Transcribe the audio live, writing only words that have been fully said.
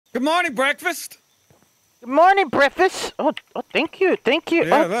Good morning, breakfast. Good morning, breakfast. Oh, thank you, thank you.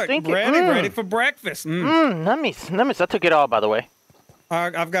 Yeah, oh, look, thank ready for breakfast. Nummies. I took it all, by the way.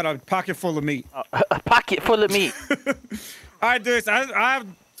 I've got a pocket full of meat. A pocket full of meat. All right, dude. I've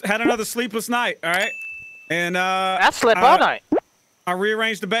had another sleepless night. All right, and I slept all night. I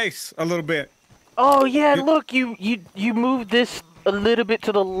rearranged the base a little bit. Oh yeah, look, you moved this a little bit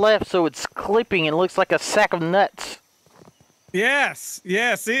to the left, so it's clipping and looks like a sack of nuts. Yes.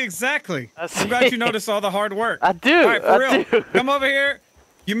 See, exactly. I'm glad you noticed all the hard work. I do. All right, for real. Do. Come over here.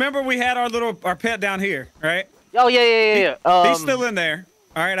 You remember we had our pet down here, right? Oh yeah. He's still in there.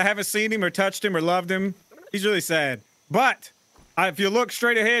 All right, I haven't seen him or touched him or loved him. He's really sad. But if you look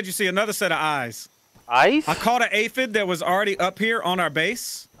straight ahead, you see another set of eyes. Eyes? I caught an aphid that was already up here on our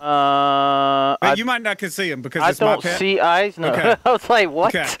base. But you might not can see him because it's my pet. I don't see eyes. No. Okay. I was like,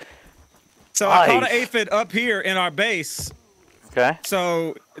 what? Okay. So I caught an aphid up here in our base. Okay.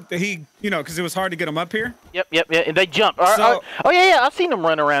 So he, because it was hard to get him up here. Yep. They jump. Oh yeah. I've seen them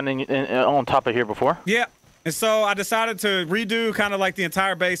run around on top of here before. Yeah. And so I decided to redo kind of like the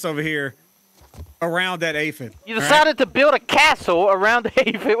entire base over here around that aphid. You decided to build a castle around the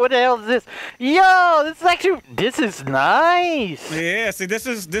aphid. What the hell is this? Yo, this is nice. Yeah, see, this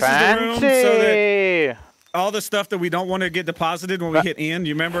is the room so that all the stuff that we don't want to get deposited when we hit end.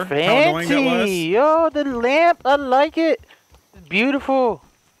 You remember how annoying that was? Yo, the lamp, I like it. It's beautiful.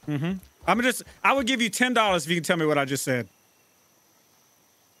 I would give you $10 if you can tell me what I just said.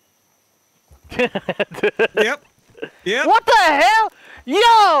 Yep. What the hell?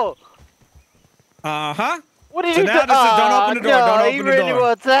 Yo! What did you do? Now don't open the door. Don't open the door. He really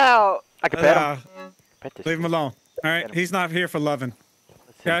wants out. I can pet him. Leave him alone. All right, he's not here for loving.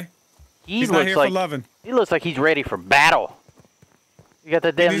 Okay? He's not here for loving. He looks like he's ready for battle. You got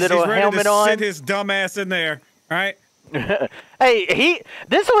that damn little helmet on. Sit his dumb ass in there. All right? Hey,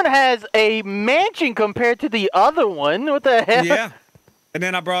 this one has a mansion compared to the other one. What the hell? Yeah. And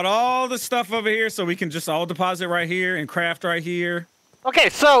then I brought all the stuff over here so we can just all deposit right here and craft right here. Okay,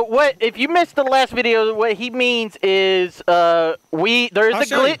 so if you missed the last video, what he means is there's a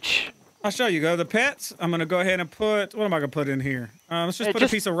glitch. I'll show you. Go the pets. I'm gonna go ahead and what am I gonna put in here? Let's just put a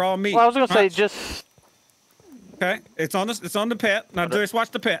piece of raw meat. Well, I was gonna say just. Okay, it's on the pet. Now just watch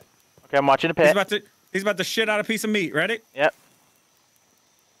the pet. Okay, I'm watching the pet. He's about to shit out a piece of meat. Ready? Yep.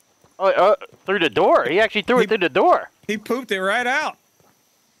 Oh, through the door. He actually threw it through the door. He pooped it right out.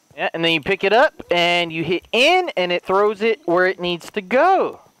 Yeah, and then you pick it up and you hit in, and it throws it where it needs to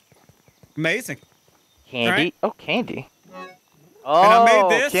go. Amazing. Candy. Right. Oh, candy. Oh, and I made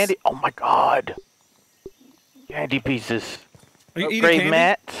this. Candy. Oh my God. Candy pieces. Are you eating Upgrade candy?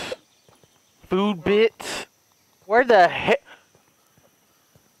 mats. Food bits. Where the heck?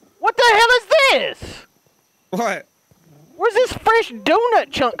 What the hell is this? What? Where's this fresh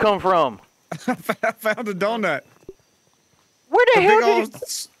donut chunk come from? I found a donut. Where the hell did you...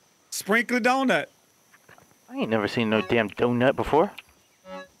 Sprinkly donut. I ain't never seen no damn donut before.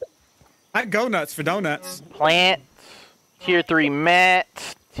 I go nuts for donuts. Plants, tier 3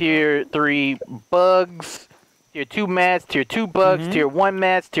 mats, tier 3 bugs, tier 2 mats, tier 2 bugs, tier 1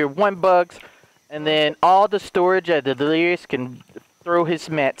 mats, tier 1 bugs, and then all the storage that the Delirious can throw his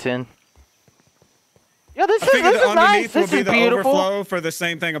mats in. Yeah, this is nice. This is beautiful. Overflow for the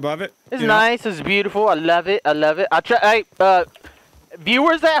same thing above it. It's nice. It's beautiful. I love it. I love it.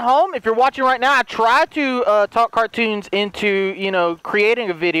 Viewers at home, if you're watching right now, I try to talk cartoons into creating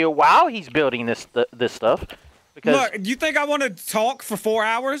a video while he's building this stuff. Because look, you think I want to talk for 4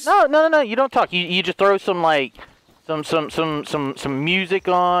 hours? No. You don't talk. You just throw some some music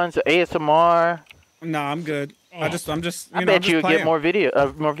on, some ASMR. No, I'm good. Man. I bet you would get more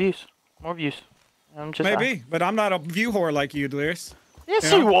more views. Maybe, but I'm not a view whore like you, Delirious.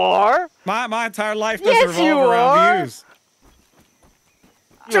 Yes, you are. My entire life doesn't revolve around views.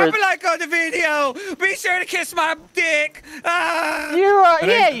 Drop a like on the video. Be sure to kiss my dick. You are.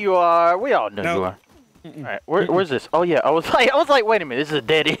 Yeah, you are. We all know you are. All right, where's this? Oh yeah, I was like, wait a minute, this is a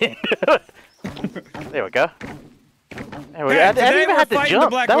dead end. There we go. There we go. I didn't even have to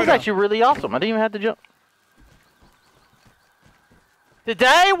jump. That was actually really awesome. I didn't even have to jump.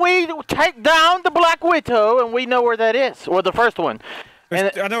 Today we take down the Black Widow, and we know where that is, or the first one. I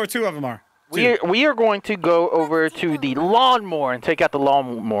know where 2 of them are. We are going to go over to the lawnmower and take out the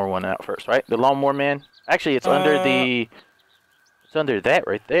lawnmower one out first, right? The lawnmower man. Actually, it's under the. It's under that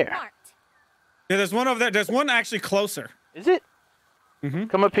right there. Yeah, there's one over there. There's one actually closer. Is it?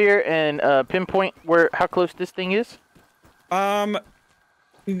 Come up here and pinpoint how close this thing is. No.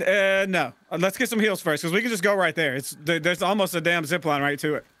 Let's get some heals first, because we can just go right there. There's almost a damn zip line right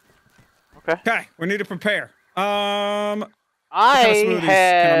to it. Okay. Okay, we need to prepare. I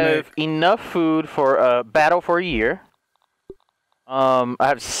have enough food for a battle for a year. I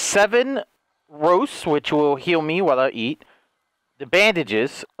have 7 roasts, which will heal me while I eat. The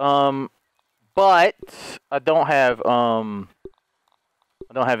bandages, but I don't have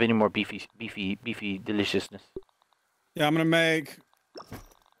any more beefy deliciousness. Yeah, I'm gonna make.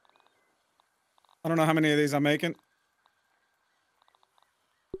 I don't know how many of these I'm making.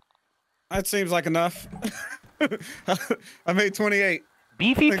 That seems like enough. I made 28.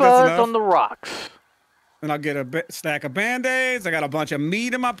 Beefy fuzz on the rocks. And I'll get a stack of band-aids. I got a bunch of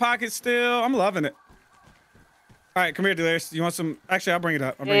meat in my pocket still. I'm loving it. All right, come here, Delirious. You want some? Actually, I'll bring it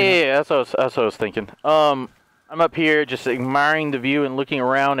up. Yeah, that's what I was thinking. I'm up here just admiring the view and looking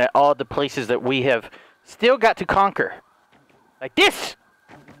around at all the places that we have still got to conquer. Like this!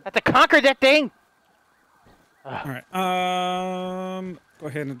 I have to conquer that thing! All right. Go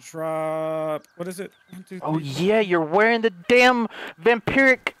ahead and drop. What is it? 1, 2, 3. Oh yeah, you're wearing the damn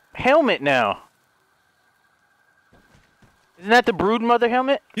vampiric helmet now. Isn't that the Broodmother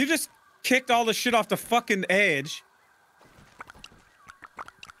helmet? You just kicked all the shit off the fucking edge.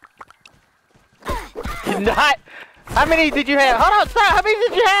 Not. How many did you have? Hold on, stop. How many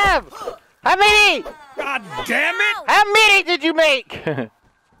did you have? How many? God damn it! How many did you make?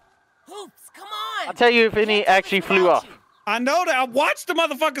 Hoops, come on! I'll tell you if any actually flew off. I know that. I watched the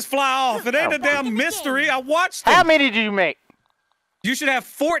motherfuckers fly off. It ain't a damn mystery. I watched them. How many did you make? You should have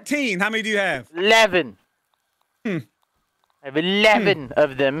 14. How many do you have? 11. I have 11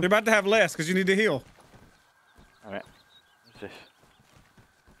 of them. You're about to have less because you need to heal. All right. What's this?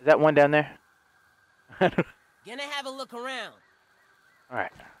 Is that one down there? Gonna have a look around. All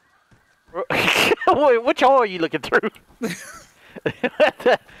right. Wait, which hole are you looking through?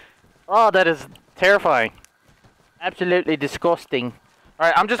 Oh, that is terrifying. Absolutely disgusting. All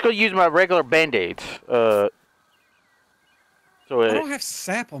right, I'm just gonna use my regular band-aids. I don't have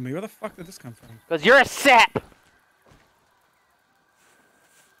sap on me. Where the fuck did this come from? Cause you're a sap.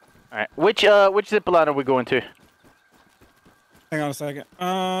 All right, which zip line are we going to? Hang on a second.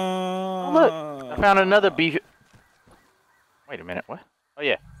 Oh, look, I found another beef. Wait a minute, what? Oh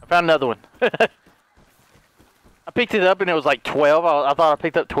yeah, I found another one. I picked it up and it was like 12. I thought I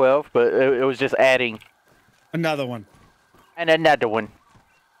picked up 12, but it was just adding. Another one. And another one.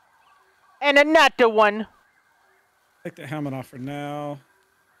 And another one. Take the helmet off for now.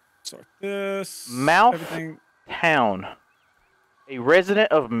 Sort this. Mouth everything. Town. A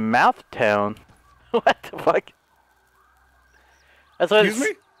resident of Mouth Town. What the fuck? That's what Excuse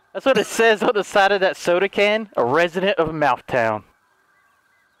me? That's what it says on the side of that soda can. A resident of Mouth Town.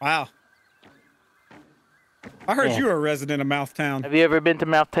 Wow. I heard you were a resident of Mouthtown. Have you ever been to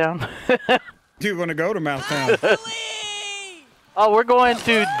Mouth Town? Do you want to go to Mouthtown? Oh, we're going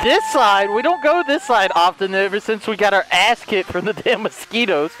to this side. We don't go this side often ever since we got our ass kicked from the damn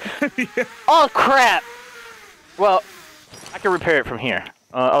mosquitoes. Yeah. Oh, crap. Well, I can repair it from here.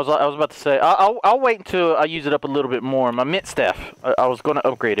 I was about to say, I'll wait until I use it up a little bit more. My mint staff, I was going to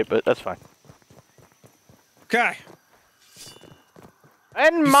upgrade it, but that's fine. Okay.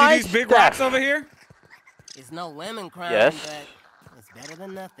 And you my see these big staff. rocks over here? It's no lemon crime, yes. but it's better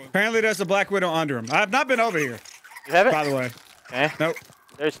than nothing. Apparently there's a Black Widow under them. I have not been over here. You haven't? By the way. Okay. Nope.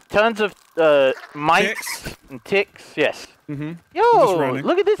 There's tons of mites and ticks. Yes. Mm-hmm. Yo,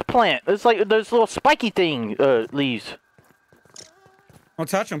 look at this plant. It's like those little spiky thing leaves. Don't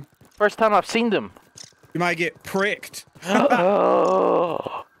touch them. First time I've seen them. You might get pricked.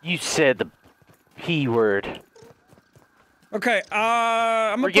 Oh, you said the P word. Okay,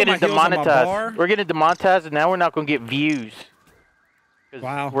 I'm gonna We're getting put my heels on my bar. demonetized. We're getting demonetized, and now we're not gonna get views.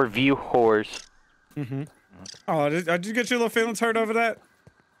 Wow. We're view whores. Mm-hmm. Oh, did you get your little feelings hurt over that?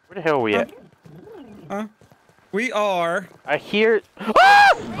 Where the hell are we at? Huh? We are. I hear.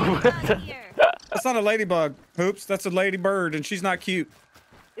 Ah! That's not a ladybug, Hoops. That's a ladybird, and she's not cute.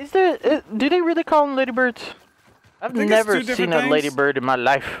 Is there? Do they really call them ladybirds? I've never seen a ladybird in my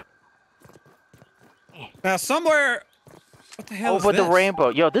life. Now somewhere. What the hell is but this? the rainbow.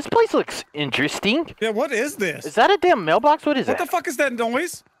 Yo, this place looks interesting. Yeah, what is this? Is that a damn mailbox? What is that? What the fuck is that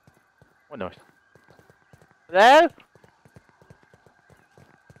noise? What noise? Hello?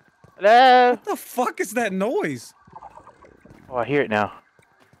 Hello? What the fuck is that noise? Oh, I hear it now.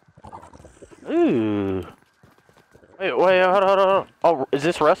 Ooh. Wait, hold on. Oh, is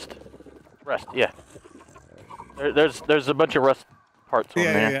this rust? Rust, yeah. There's a bunch of rust parts on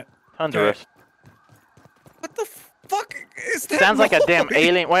there. Yeah. Tons of rust. What the fuck is that? Sounds like a damn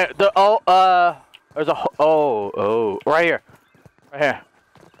alien. Wait, there's a right here. Right here.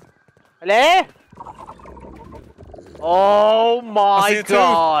 Hello? Oh my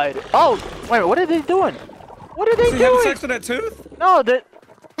god. Oh, wait, what are they doing? What are they doing? You having sex with that tooth? No, that.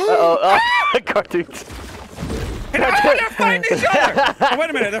 Uh-oh. Cartoons. They're fighting each other. Oh, wait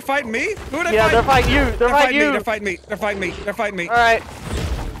a minute. They're fighting me? Who are they Yeah, fighting? they're fighting you. They're fighting you. They're fighting me. They're fighting me. They're fighting me. All right.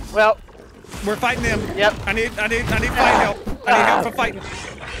 Well, we're fighting them. Yep. I need fight help. I need help for fighting.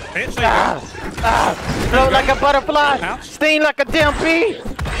 Bitch, there you go. Float like a butterfly. Ouch. Sting like a damn bee.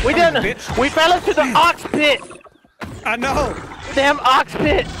 We done. Bitch. We fell into the ox pit. I know. Damn ox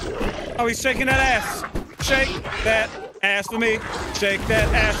pit. Oh, he's shaking that ass. Shake that ass for me. Shake that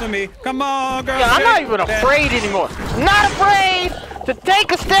ass for me. Come on, girl. Yeah, I'm not shake even that. afraid anymore. Not afraid to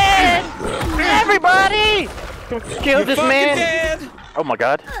take a stand. Everybody, kill You're this fucking man. dead. Oh my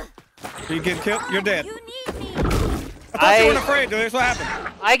God. You get killed. You're dead. You need me. I thought you weren't afraid. That's what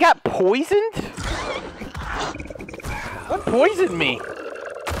happened. I got poisoned? What poisoned me?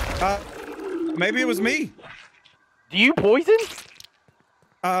 Maybe it was me. Do you poison? Oops,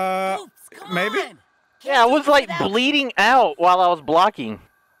 come maybe. on. Yeah, I was like without- bleeding out while I was blocking.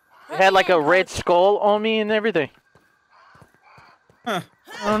 It had like a red skull on me and everything. Huh.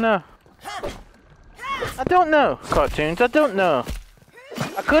 I don't know. I don't know, cartoons. I don't know.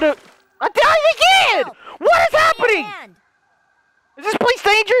 I could have. I died again! What is happening? Hand. Is this place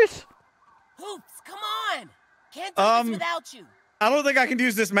dangerous? Hoops, come on. Can't do this without you. I don't think I can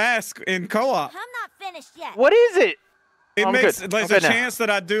use this mask in co-op. I'm not finished yet. What is it? It I'm makes good. there's I'm a good now. chance that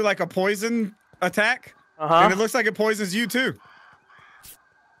I do like a poison attack, Uh-huh. and it looks like it poisons you too.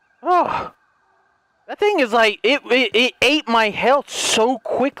 Oh. That thing is like, it ate my health so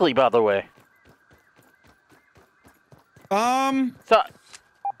quickly, by the way. So,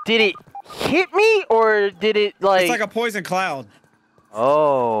 did it hit me, or did it like... It's like a poison cloud.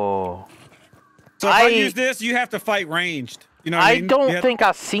 Oh. So if I use this, you have to fight ranged. You know what I mean? don't think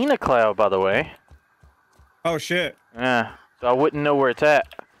I've seen a cloud, by the way. Oh shit. Yeah, so I wouldn't know where it's at.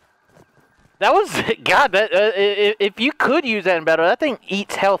 That was... God, that if you could use that in battle, that thing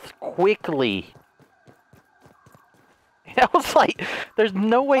eats health quickly. I was like, there's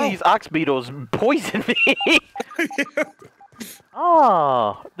no way these ox beetles poison me.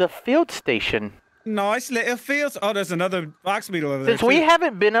 Oh, the field station. Nice little fields. Oh, there's another ox beetle over there. Since we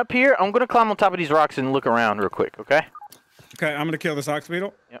haven't been up here, I'm going to climb on top of these rocks and look around real quick, okay? Okay, I'm gonna kill this ox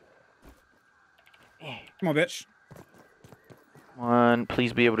beetle. Yep. Come on, bitch. One,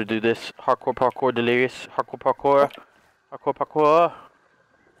 please be able to do this. Hardcore parkour, delirious. Hardcore parkour. Hardcore parkour.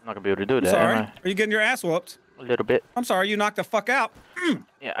 I'm not going to be able to do that, Sorry. am Are you getting your ass whooped? I? A little bit. I'm sorry, you knocked the fuck out.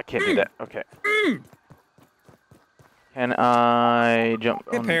 Yeah, I can't do that. Okay. Can I jump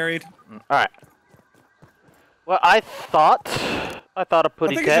Get on... parried. Alright. Well, I thought a I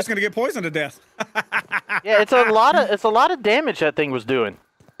putty think cat. it's just gonna get poisoned to death. Yeah, it's a lot of damage that thing was doing.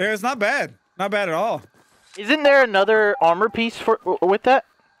 Yeah, it's not bad. Not bad at all. Isn't there another armor piece for with that?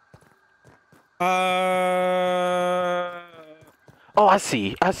 Oh, I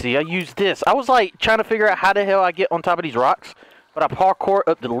see. I used this. I was like trying to figure out how the hell I get on top of these rocks, but I parkour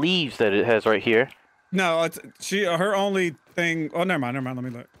up the leaves that it has right here. No, it's her only thing. Oh, never mind. Let me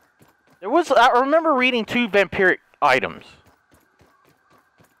look. There was. I remember reading 2 vampiric items.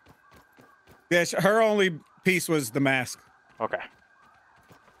 Yeah, her only piece was the mask. Okay.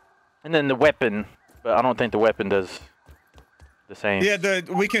 And then the weapon, but I don't think the weapon does the same. Yeah,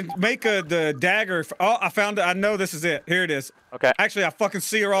 we can make the dagger. Oh, I found it. I know this is it. Here it is. Okay. Actually, I fucking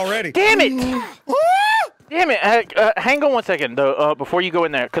see her already. Damn it! Damn it! Hang on one second though, before you go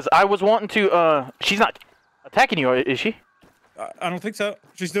in there, because I was wanting to. She's not attacking you, is she? I don't think so.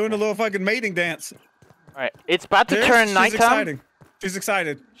 She's doing a little fucking mating dance. All right. It's about to turn She's nighttime. exciting. She's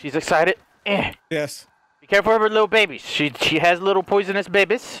excited. She's excited. Yes. Be careful of her little babies. She has little poisonous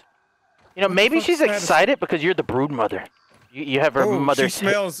babies. You know, maybe fuck's she's that? excited because you're the brood mother. You have her Oh, mother. she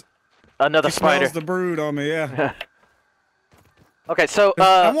smells. Another She spider. smells the brood on me. Yeah. Okay, so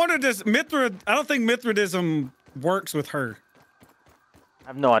I wonder does Mithra? I don't think Mithridism works with her. I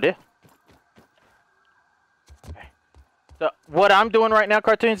have no idea. Okay. So what I'm doing right now,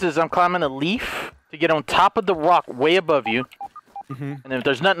 cartoons, is I'm climbing a leaf to get on top of the rock way above you. And if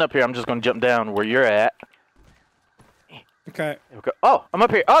there's nothing up here, I'm just gonna jump down where you're at. Okay. There we go. Oh, I'm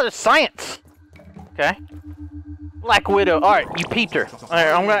up here. Oh, there's science. Okay. Black Widow. All right, you peeped her. All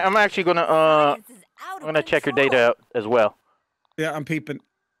right, I'm actually gonna I'm gonna check her data out as well. Yeah, I'm peeping.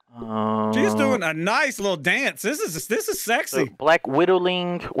 She's doing a nice little dance. This is sexy. So Black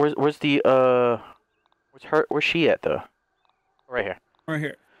Widowling. Where's she at though? Right here. Right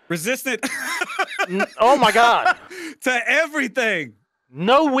here. Resistant Oh my God. to everything.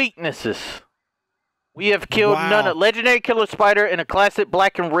 No weaknesses. We have killed none of legendary killer spider in a classic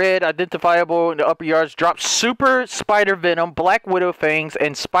black and red identifiable in the upper yards. Dropped super spider venom, black widow fangs,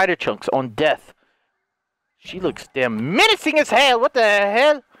 and spider chunks on death. She looks damn menacing as hell. What the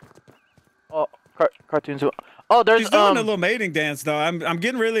hell? cartoons. Oh, there's She's doing a little mating dance though. I'm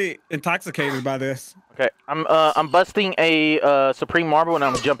getting really intoxicated by this. Okay, I'm busting a supreme marble and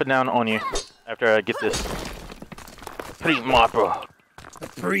I'm jumping down on you after I get this supreme marble.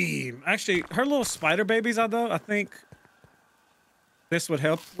 Supreme. Actually, her little spider babies though, I think this would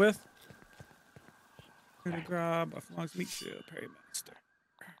help with. Grab a flux meat shield, Perrymaster.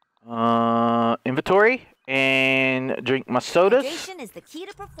 Inventory and drink my sodas. Hydration is the key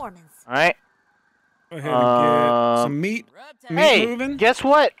to performance. All right. Go ahead and get some meat. Hey, moving. guess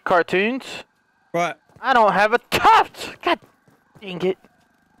what, cartoons? What? I don't have a tuft. God dang it.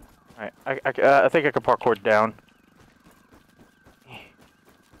 All right, I think I can parkour down.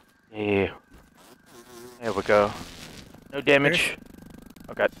 Yeah. There we go. No damage.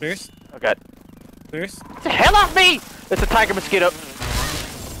 Oh god. There's. Oh god. There's. Get the hell off me! It's a tiger mosquito.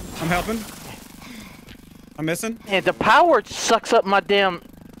 I'm helping. I'm missing. Man, the power sucks up my damn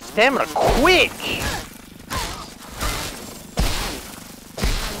stamina quick.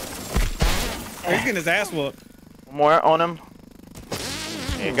 He's getting his ass whooped. One more on him.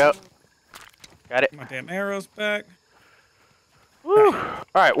 There you go. Got it. My damn arrows back. Woo. All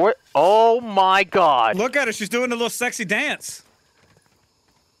right, what? Oh my god. Look at her. She's doing a little sexy dance.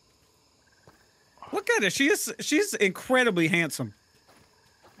 Look at her. She's incredibly handsome.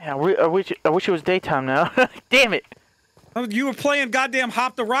 Man, I wish it was daytime now. Damn it. Oh, you were playing goddamn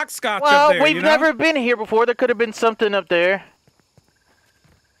hop the rock scotch Well, up there. we've you know? never been here before. There could have been something up there.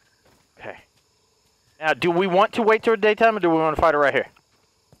 Okay. Now, do we want to wait till daytime, or do we want to fight it right here?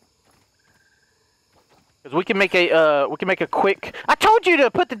 Because we can make a quick. I told you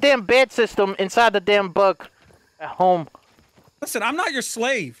to put the damn bed system inside the damn bug at home. Listen, I'm not your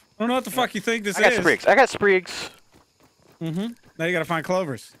slave. I don't know what the fuck you think this is. I got sprigs. I got sprigs. Mm-hmm. Now you gotta find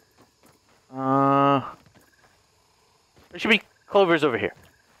clovers. There should be clovers over here.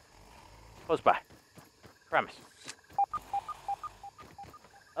 Close by. Promise.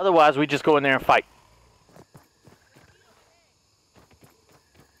 Otherwise, we just go in there and fight.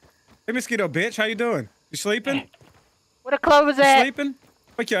 Hey, mosquito bitch, how you doing? You sleeping? Where the clovers You at? sleeping?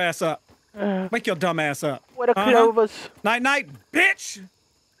 Wake your ass up. Wake your dumb ass up. Where the clovers? Night night, bitch!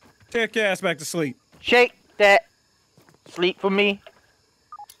 Take your ass back to sleep. Shake that. Sleep for me.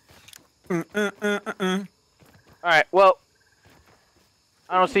 Alright, Alright, well.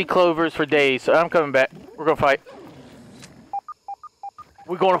 I don't see clovers for days, so I'm coming back. We're gonna fight.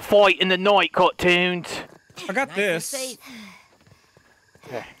 We're gonna fight in the night, cartoons. I got this.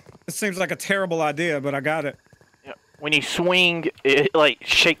 Okay. This seems like a terrible idea, but I got it. Yeah. When you swing, it like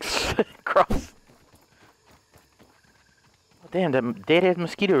shakes across. Oh, damn, that dead-ass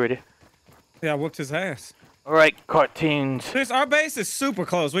mosquito already. Yeah, I whooped his ass. Alright, cartoons. Our base is super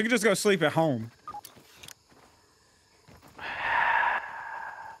close. We can just go sleep at home. That's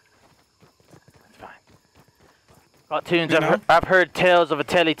fine. Cartoons, You know? I've heard tales of a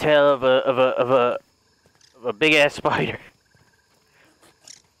tale of a big ass spider.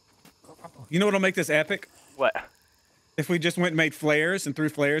 You know what'll make this epic? What? If we just went and made flares and threw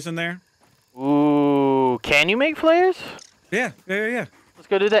flares in there. Ooh, can you make flares? Yeah. Let's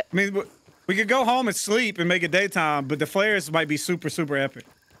go do that. I mean, we could go home and sleep and make it daytime, but the flares might be super, super epic.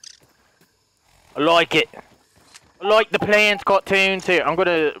 I like it. I like the plans, cartoons. Here, I'm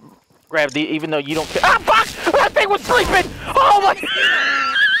gonna grab the, even though you don't care. Ah, fuck! That thing was sleeping! Oh my!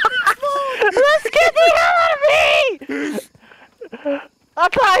 Let's get the hell out of me! I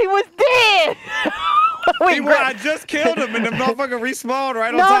thought he was dead! I just killed him and the motherfucker respawned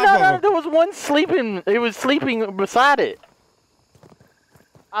right on top of him. No, there was one sleeping. It was sleeping beside it.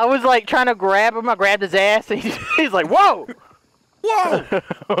 I was like trying to grab him. I grabbed his ass and he's like, whoa!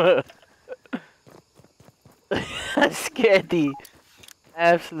 Whoa! I scared the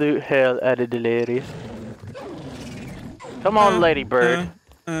absolute hell out of Delirious. Come on, Ladybird.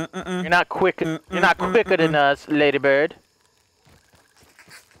 You're not quick. You're not quicker than us, Ladybird.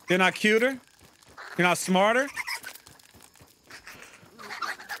 You're not cuter? You're not smarter?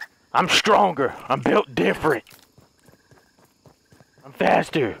 I'm stronger. I'm built different. I'm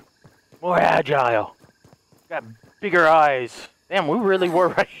faster. More agile. Got bigger eyes. Damn, we really were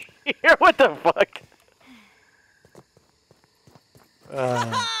right here. What the fuck? Whee!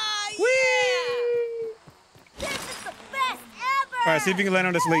 This is the best ever! Alright, see if you can land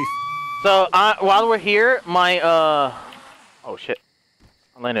on this leaf. So, while we're here, my, oh shit.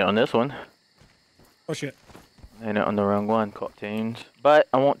 I landed on this one. Oh shit. Landed on the wrong one, cartoons. But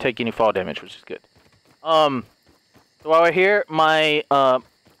I won't take any fall damage, which is good. So while we're here, my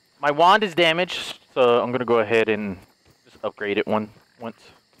wand is damaged, so I'm gonna go ahead and just upgrade it once.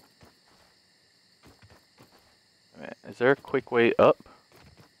 Is there a quick way up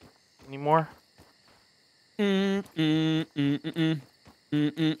anymore?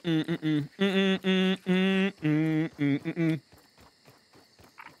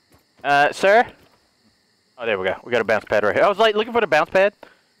 Sir? Oh, there we go. We got a bounce pad right here. I was like looking for the bounce pad.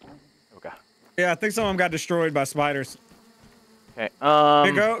 There we go. Yeah, I think some of them got destroyed by spiders. Okay.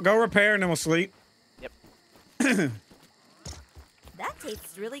 Hey, go repair and then we'll sleep. Yep. That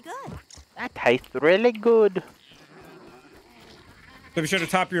tastes really good. That tastes really good. So be sure to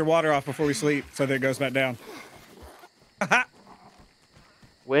top your water off before we sleep so that it goes back down.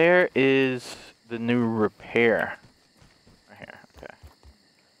 Where is the new repair? Right here. Okay.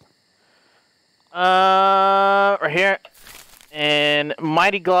 Right here. And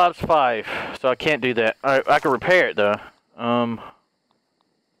Mighty Globs 5. So I can't do that. Alright, I can repair it though.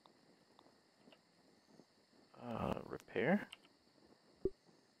 Repair? Wait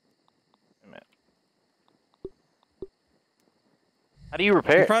a minute. How do you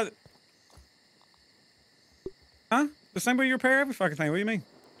repair it? Huh? The same way you repair every fucking thing. What do you mean?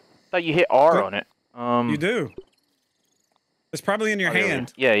 I thought you hit R on it. You do. It's probably in your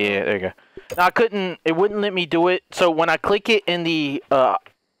hand. Yeah, there you go. No, I couldn't. It wouldn't let me do it. So when I click it in the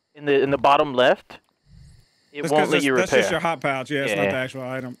bottom left, it won't let you repair. That's just your hot pouch. Yeah, it's not the actual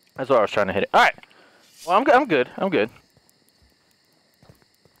item. That's what I was trying to hit it. All right. Well, I'm good. I'm good.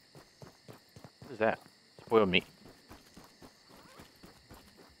 What is that? Spoiled meat.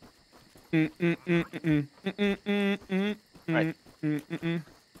 Right.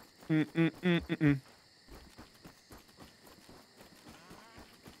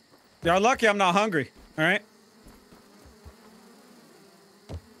 Y'all lucky I'm not hungry. All right.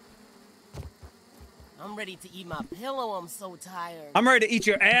 I'm ready to eat my pillow. I'm so tired. I'm ready to eat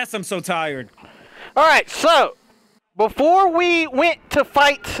your ass. I'm so tired. All right. So before we went to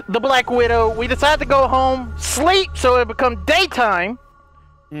fight the Black Widow, we decided to go home, sleep, so it become daytime.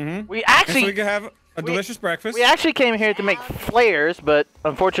 We actually so we could have a delicious breakfast. We actually came here to make flares, but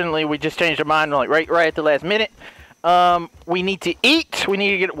unfortunately we just changed our mind like right at the last minute. We need to eat, we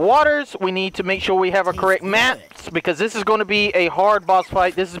need to get waters, we need to make sure we have our correct maps, because this is going to be a hard boss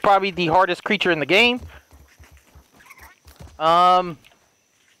fight. This is probably the hardest creature in the game.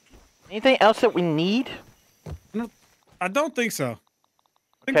 Anything else that we need? No, I don't think so.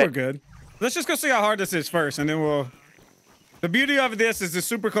 I think we're good. Let's just go see how hard this is first, and then we'll... The beauty of this is it's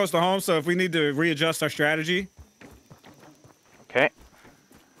super close to home, so if we need to readjust our strategy. Okay.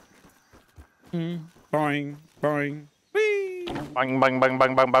 Boing, boing, whee! Bang, bang, bang,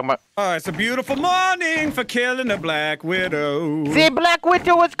 bang, bang, bang, bang. Oh, it's a beautiful morning for killing the Black Widow. The Black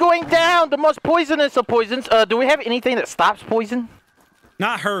Widow is going down! The most poisonous of poisons. Do we have anything that stops poison?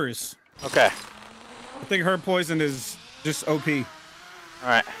 Not hers. Okay. I think her poison is just OP.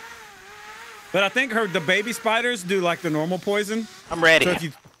 Alright. But I think the baby spiders do like the normal poison. I'm ready. So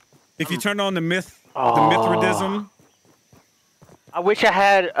if you turn on the Mithridism. I wish I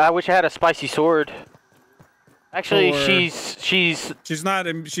had a spicy sword. Actually, she's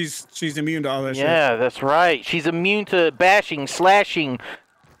immune to all that shit. Yeah, that's right. She's immune to bashing, slashing,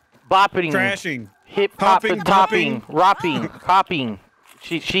 bopping, crashing, hip hopping, topping, ropping, hopping.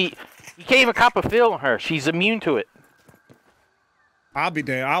 You can't even cop a feel on her. She's immune to it. I'll be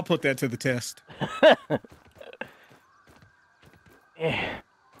there. I'll put that to the test. Yeah.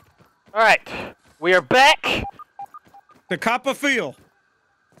 All right, we are back. The Copperfield.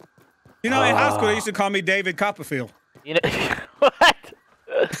 You know, in high school they used to call me David Copperfield. You know what?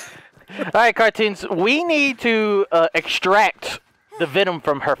 All right, cartoons. We need to extract the venom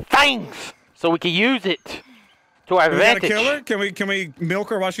from her fangs so we can use it to our advantage. We gotta kill her? Can we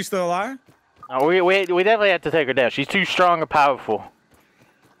milk her while she's still alive? We definitely have to take her down. She's too strong and powerful.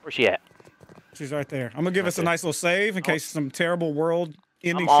 Where's she at? She's right there. I'm gonna give us a nice little save in case some terrible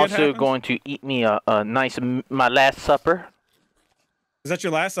world-ending shit happens. happens. I'm also going to eat me a nice my last supper. Is that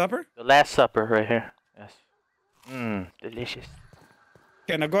your last supper? The last supper right here. Yes. Delicious.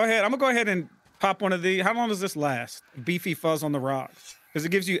 Okay, now go ahead. I'm gonna go ahead and pop one of these. How long does this last? Beefy Fuzz on the Rocks. Because it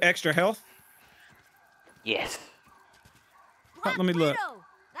gives you extra health. Yes. Let me look.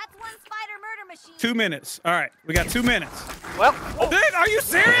 That's one spider murder machine. 2 minutes. All right, we got 2 minutes. Well, dude, are you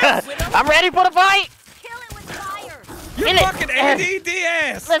serious? I'm ready for the fight. Kill it with fire. You fucking ADD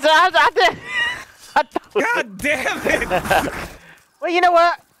ass. Listen, I God damn it. Well, you know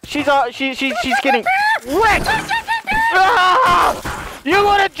what? She's getting wrecked. You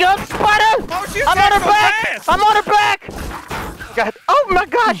want to jump, spider? Oh, I'm on her back. Fast. I'm on her back. God. Oh my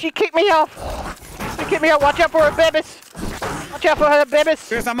God, she kicked me off. She kicked me off. Watch out for her babies. Watch out for her babies.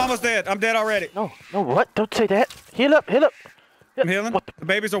 Yes, I'm almost dead. I'm dead already. No, what? Don't say that. Heal up, heal up. I'm healing. The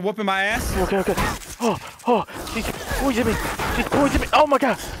babies are whooping my ass. Okay. Oh, she's poisoning me. She's poisoning me. Oh my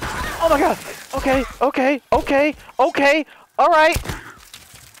God. Oh my god. Okay, okay, okay, okay. Alright.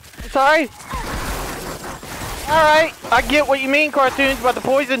 Sorry. Alright. I get what you mean, cartoons, about the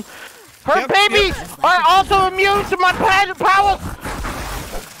poison. Her babies are also immune to my powers.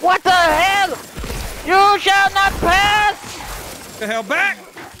 What the hell? You shall not pass. The hell back.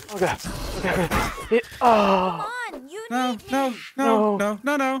 Okay. Okay. Come on, you No, need no, me. no, no,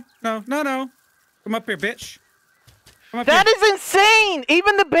 no, no, no, no, no. Come up here, bitch. Come up That here. is insane!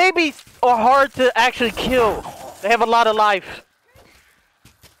 Even the babies are hard to actually kill. They have a lot of life.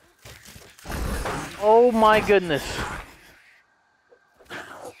 Oh my goodness.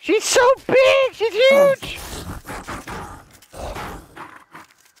 She's so big! She's huge!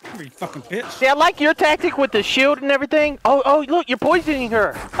 You fucking bitch. See, I like your tactic with the shield and everything. Oh, look, you're poisoning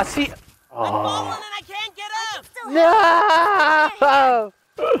her. I see. I'm falling Oh. and I can't get up.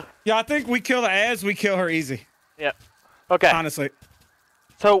 No! Yeah, I think we kill the ads, we kill her easy. Yeah. Okay. Honestly.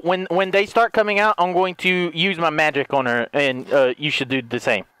 So when they start coming out, I'm going to use my magic on her, and you should do the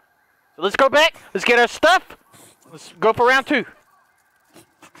same. So let's go back. Let's get our stuff. Let's go for round 2.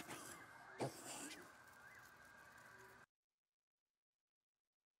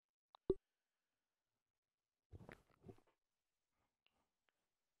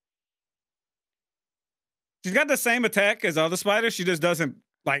 She's got the same attack as other spiders. She just doesn't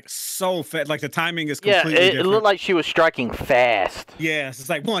like so fast. Like the timing is completely Yeah, it different. looked like she was striking fast. Yes, it's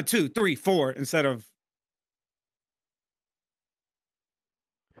like 1, 2, 3, 4 instead of.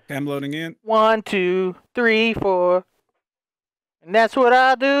 Okay, I'm loading in. 1, 2, 3, 4. And that's what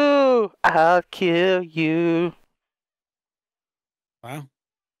I'll do. I'll kill you. Wow.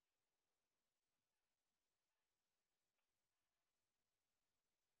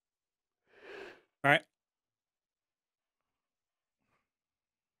 All right.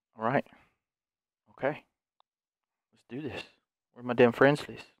 All right. Okay. Let's do this. Where my damn friends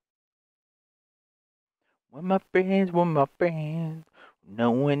list? Where my friends? Where my friends?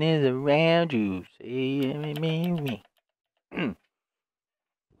 No one is around you. Say me.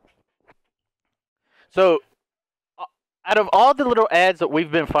 So, out of all the little ads that we've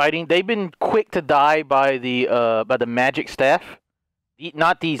been fighting, they've been quick to die by the magic staff.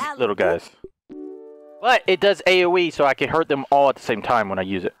 Not these little guys. But it does AoE, so I can hurt them all at the same time when I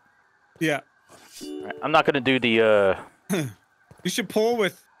use it. Yeah. All right, I'm not gonna do the. You should pull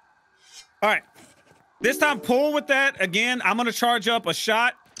with. All right. This time, pull with that again. I'm gonna charge up a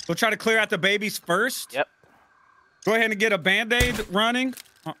shot. We'll try to clear out the babies first. Yep. Go ahead and get a band-aid running.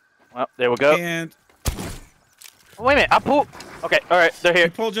 Well, there we go. And Oh, wait a minute, I pull. Okay, all right, they're here.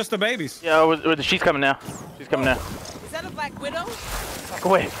 you pull just the babies. Yeah, she's coming now. She's coming now. Is that a Black Widow? Back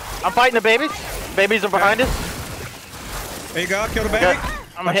away. I'm fighting the babies. Babies are behind us. There you go. Kill the baby.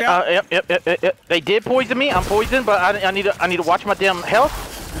 I'm Watch hit. out. Yep. They did poison me. I'm poisoned, but I need to watch my damn health.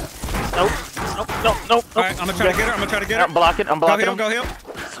 Nope. All right, I'm gonna try to get her. I'm gonna try to get her. I'm blocking Go them. heal. Go heal.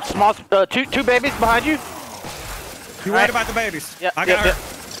 Small, two babies behind you. You right about the babies? Yep, I got her. yep.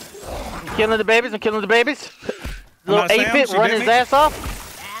 I'm killing the babies. Little not a Sam, 8-bit she run bit his me. ass off.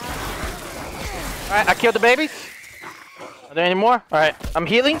 All right, I killed the babies. Are there any more? All right, I'm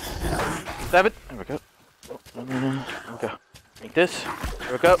healing. 7. There we go. There we go. Take this.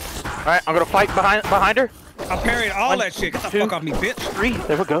 There we go. All right, I'm gonna fight behind her. I parried all 1, that shit. Get the 2, fuck off me, bitch. 3.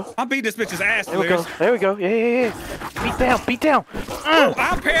 There we go. I'm beating this bitch's ass, There we go. Delirious. There we go. Yeah. Beat down.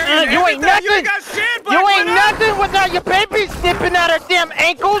 I'm parrying You everything. ain't nothing. You ain't got shit, Black You ain't Widow. nothing without your baby snipping out her damn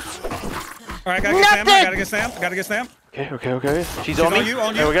ankles. All right, gotta get Sam. Nothing. Gotta get Sam. Okay. She's on me. on you.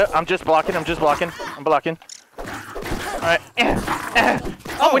 There we go. I'm just blocking. I'm blocking. All right.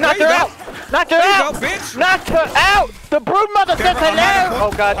 Oh, we knocked there her you out. go. Knocked her There you out. go, bitch. Knocked her out. The brood mother says Careful, I might have hello.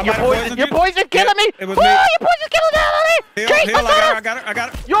 Oh God, I you're might have poison. poisoned You're you. poison killing Yeah, me. it was Oh, me. your poison killing me. Heal, Chase, heal. I I got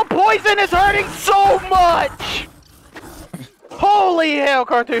her. Your poison is hurting so much. Holy hell,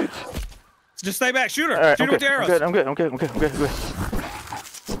 cartoons. Just stay back. Shoot her. All right, Shoot her with the arrows. I'm good.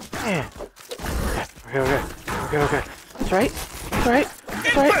 Yeah. Okay. That's right.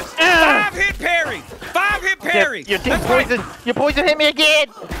 Five hit parry. You're deep That's right. poison. Your poison hit me again.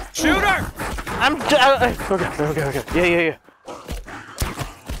 Shoot her. Okay. Yeah.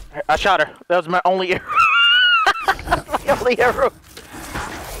 I shot her. That was my only arrow.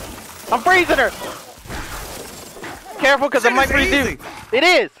 I'm freezing her. Careful, because I Shit might is freeze you. easy. It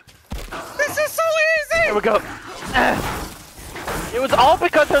is. This is so easy. Here we go. It was all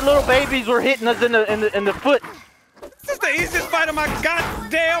because her little babies were hitting us in the foot. This is the easiest fight of my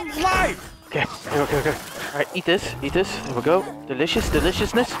goddamn life. Okay. All right, eat this. There we go.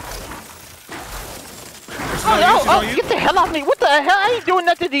 Deliciousness. Oh, get the hell off me. What the hell? I ain't doing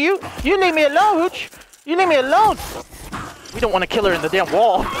nothing to you. You leave me alone, Hooch. You leave me alone. We don't want to kill her in the damn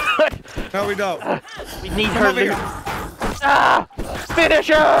wall. No, we don't. We need Come her over loot. here. Ah! Finish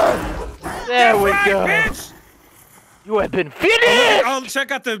her! There we Right, go. bitch! You have been finished! Oh,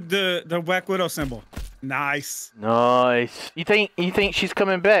 check out the Black Widow symbol. Nice. Nice. You think she's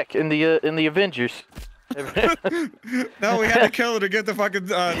coming back in the Avengers? No, we had to kill her to get the fucking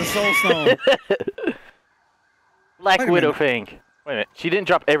the Soul Stone. Black Wait a Widow minute. thing. Wait a minute. She didn't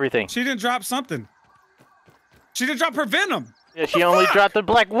drop everything. She didn't drop something. She didn't drop her venom. Yeah, she only dropped the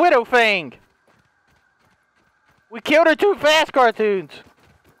Black Widow thing. We killed her too fast, cartoons.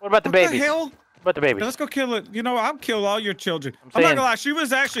 What about the What babies? the hell? What about the babies? Yeah, let's go kill it. You know, I'll kill all your children. I'm not saying- gonna lie, she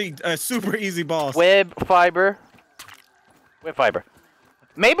was actually a super easy boss. Web fiber. Web fiber.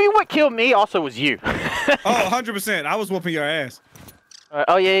 Maybe what killed me also was you. Oh, 100%. I was whooping your ass.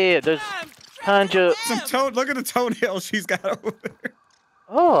 Oh yeah. There's tons of. Look at the toenails she's got over there.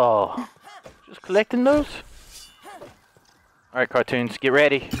 Oh, just collecting those. All right, cartoons, get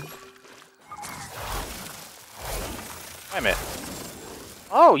ready. Wait a minute.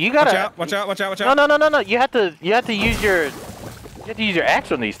 Oh, you gotta. Watch out. No. You have to use your. You have to use your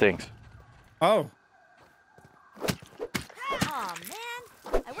axe on these things. Oh. Aw,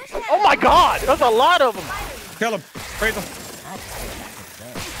 man. I wish I had Oh my God! There's a lot of them. Kill him. Raise him.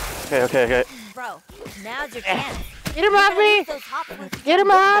 Okay. Bro, now's your chance. Get him off me! Those hot flips Get him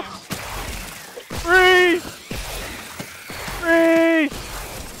down. off! Freeze! Freeze!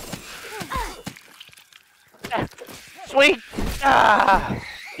 Sweet! Ah!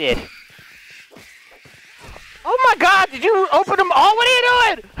 Dead. Oh my God! Did you open them all? What are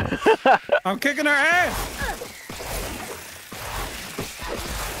you doing? I'm kicking her ass.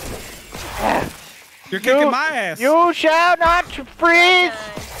 You're kicking my ass. You shall not freeze!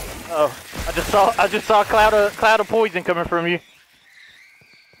 Oh, I just saw a cloud of poison coming from you.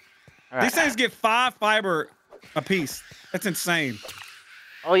 All right. These things get 5 fiber a piece. That's insane.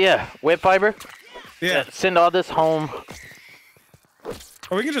 Oh yeah, web fiber. Yeah. Send all this home.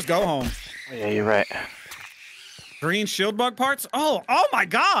 Or we can just go home. Oh, yeah, you're right. Green shield bug parts? Oh my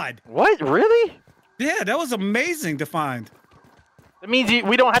God. What? Really? Yeah, that was amazing to find. That means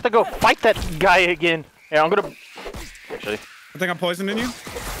we don't have to go fight that guy again. Yeah, I'm gonna. Actually. I think I'm poisoning you.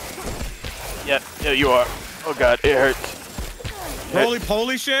 Yeah, you are. Oh God, it hurts. Roly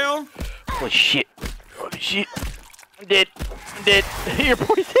poly shell? Holy shit. Holy shit. I'm dead. You're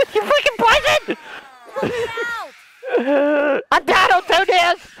poisoned. You're freaking poisoned! Rub it out. I'm down on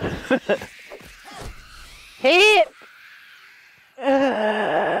toenails! Hit!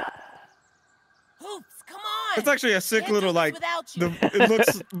 Hoops, come on. It's actually a sick Can't do little, this like, without you. it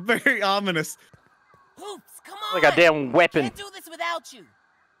looks very ominous. Hoops, come on. Like a damn weapon. Can't do this without you.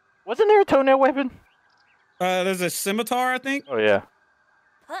 Wasn't there a toenail weapon? There's a scimitar, I think. Oh yeah.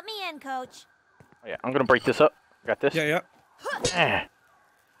 Put me in, coach. Oh yeah, I'm gonna break this up. Got this. Yeah. Eh.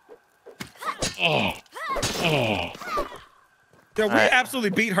 Eh. Eh. Yeah, we Alright. absolutely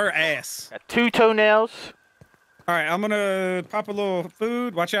beat her ass. Got 2 toenails. All right, I'm gonna pop a little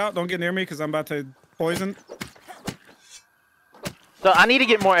food. Watch out, don't get near me because I'm about to poison. So I need to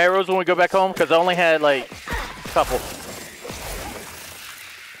get more arrows when we go back home because I only had like a couple.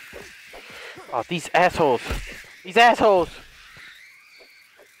 Oh, these assholes. These assholes.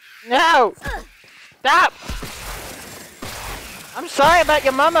 No! Stop! I'm sorry about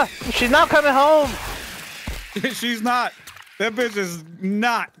your mama. She's not coming home. She's not. That bitch is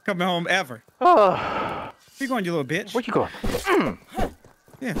not coming home ever. Oh, Where you going, you little bitch? where you going?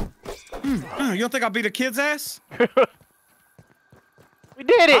 Yeah. You don't think I'll beat a kid's ass? We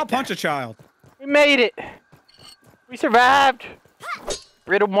did it! I'll punch a child. We made it! We survived!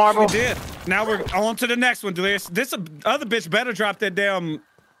 Brittle marble. We did. Now we're on to the next one, Delirious. This other bitch better drop that damn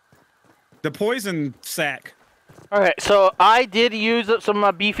the poison sack. Alright, so I did use up some of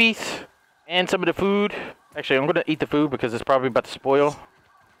my beefies and some of the food. Actually, I'm gonna eat the food because it's probably about to spoil.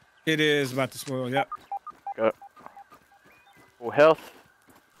 It is about to spoil. Yep. Got full health.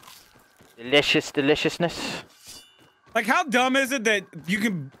 Deliciousness. Like, how dumb is it that you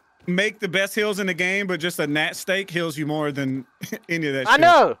can make the best heals in the game, but just a gnat steak heals you more than any of that shit? I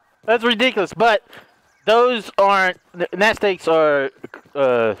know! That's ridiculous, but those aren't... Gnat steaks are...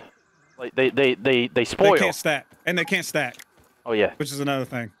 like, they spoil. They can't stack. And they can't stack, Oh, yeah. which is another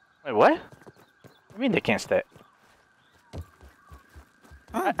thing. Wait, what? What do you mean they can't stack?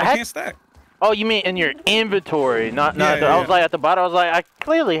 Oh, they I- can't stack. Oh, you mean in your inventory, not... Yeah, I was yeah. like, at the bottom, I was like, I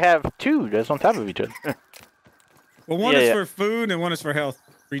clearly have 2 that's on top of each other. Well, one Yeah, is yeah. for food and one is for health.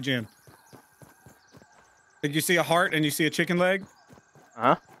 Regen. Like, you see a heart and you see a chicken leg?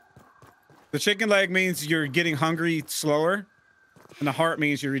 Uh-huh. The chicken leg means you're getting hungry slower. And the heart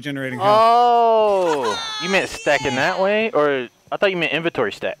means you're regenerating health. Oh, you meant stacking that way, or I thought you meant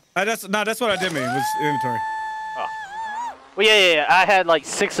inventory stack. That's what I did mean was inventory. Oh. Well, yeah. I had like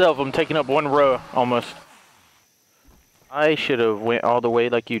 6 of them taking up 1 row almost. I should have went all the way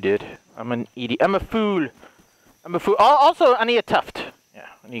like you did. I'm an idiot. I'm a fool. I'm a fool. Also, I need a tuft. Yeah,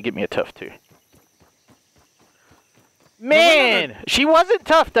 I need to get me a tuft too. Man, she wasn't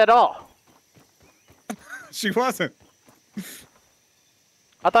tough at all. She wasn't.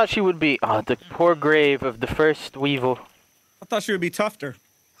 I thought she would be. Oh, the poor grave of the first weevil. I thought she would be tougher.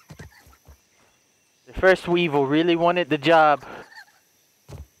 The first weevil really wanted the job.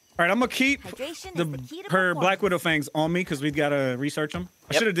 All right, I'm gonna keep Hydration is the key to her performance. Black Widow fangs on me because we gotta research them.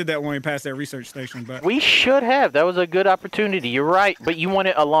 I Yep. should have did that when we passed that research station, but We should have. That was a good opportunity. You're right, but you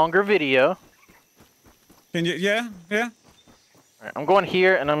wanted a longer video. can you? Yeah. All right, I'm going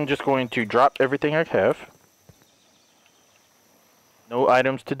here, and I'm just going to drop everything I have. No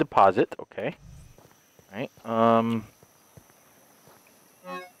items to deposit. Okay. All right.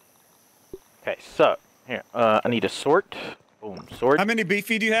 Okay, so here, I need a sort. Boom, sword. How many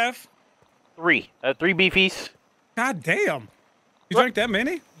beefy do you have? 3. 3 beefies. God damn! You What? drank that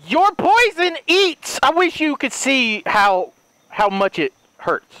many? Your poison eats. I wish you could see how much it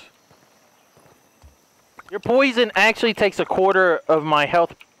hurts. Your poison actually takes a quarter of my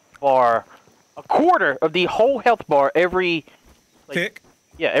health bar. A quarter of the whole health bar every Tick.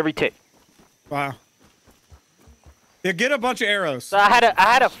 Yeah, every tick. Wow. Yeah, get a bunch of arrows. So I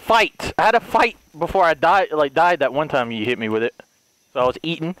had a fight. I had a fight before I died that one time you hit me with it. So I was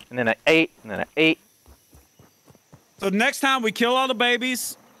eating, and then I ate, and then I ate. So next time we kill all the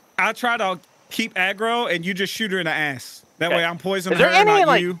babies, I try to keep aggro, and you just shoot her in the ass. That Okay. way I'm poisoning Is there her, any not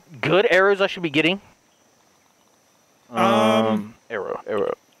like you. good arrows I should be getting? Arrow.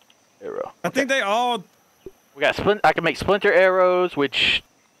 I think they all. We got I can make splinter arrows, which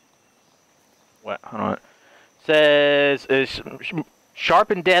what? Hold on. Says is sharp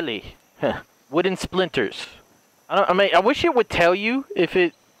and deadly. Wooden splinters. I wish it would tell you if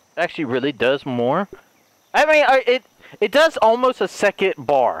it actually really does more. I mean, it does almost a second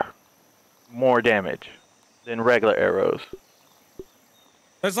bar more damage than regular arrows.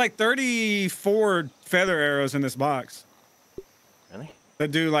 There's like 34 feather arrows in this box Really?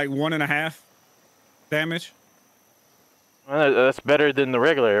 that do like 1.5 damage. Well, that's better than the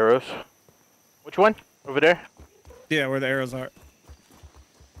regular arrows. Which one? Over there? Yeah, where the arrows are.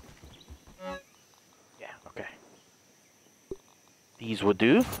 Yeah, okay. These will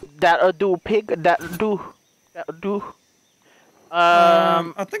do. That'll do, pig. That'll do. That'll do.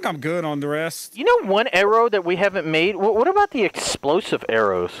 I think I'm good on the rest. You know one arrow that we haven't made? What about the explosive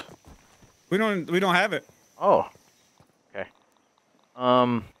arrows? We don't have it. Oh. Okay.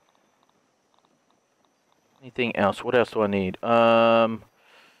 Anything else? What else do I need? Let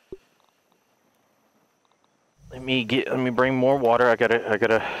me bring more water. I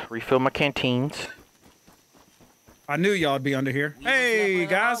gotta refill my canteens. I knew y'all'd be under here. Hey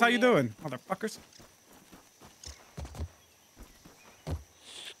guys, how you doing, motherfuckers?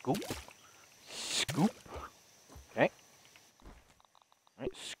 Scoop. Scoop. Okay.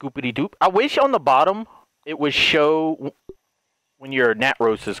 Alright, scoopity doop. I wish on the bottom it would show when your nat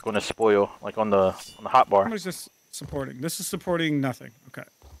roast is gonna spoil, like on the hot bar. What is this supporting? This is supporting nothing. Okay.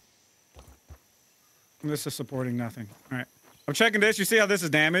 This is supporting nothing. All right. I'm checking this. You see how this is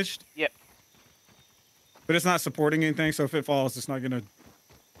damaged? Yep. But it's not supporting anything, so if it falls, it's not gonna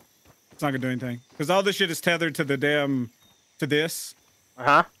do anything. Because all this shit is tethered to the to this.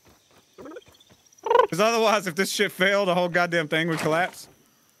 Uh-huh. Because otherwise, if this shit failed, the whole goddamn thing would collapse.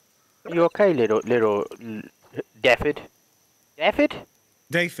 You okay, little Daffod? Daffod?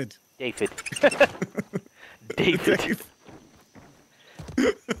 David. David. David. Dave.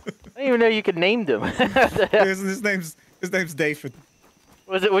 I didn't even know you could name them. his name's David.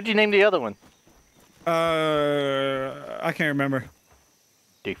 What'd you name the other one? I can't remember.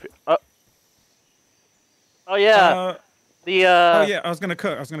 David. Oh yeah. Oh yeah, I was gonna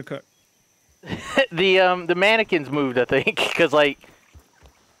cook. The mannequins moved, I think, because like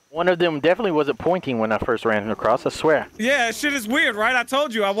one of them definitely wasn't pointing when I first ran across. I swear. Yeah, shit is weird, right? I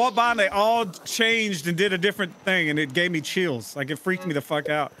told you. I walked by and they all changed and did a different thing, and it gave me chills. Like it freaked me the fuck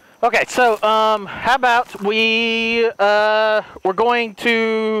out. Okay, so how about we're going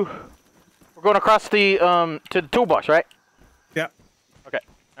across the to the toolbox, right? Yeah. Okay.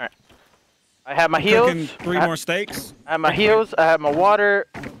 All right. I have my heels. Cooking 3 more steaks. I have my heels. I have my water.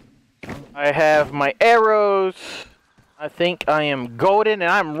 I have my arrows. I think I am golden,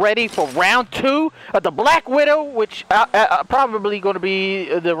 and I'm ready for round 2 of the Black Widow, which probably going to be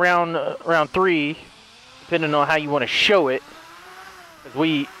the round 3, depending on how you want to show it. Because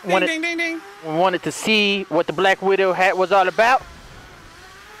we Ding, ding, ding. wanted to see what the Black Widow hat was all about.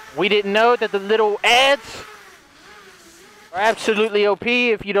 We didn't know that the little ads are absolutely OP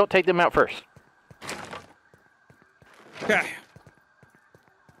if you don't take them out first. Okay.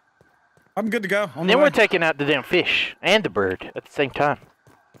 I'm good to go. And then we're taking out the damn fish and the bird at the same time.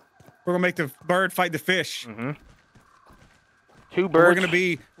 We're gonna make the bird fight the fish. Mm-hmm. Two birds.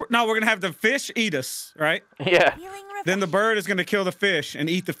 We're gonna have the fish eat us, right? Yeah. Then the bird is gonna kill the fish and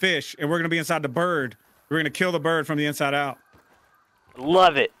eat the fish, and we're gonna be inside the bird. We're gonna kill the bird from the inside out.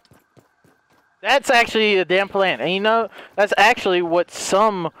 Love it. That's actually a damn plan. And you know, that's actually what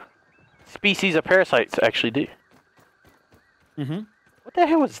some species of parasites actually do. Mm-hmm. What the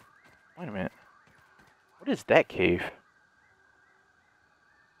hell was... Wait a minute. What is that cave?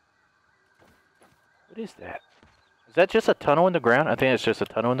 What is that? Is that just a tunnel in the ground? I think it's just a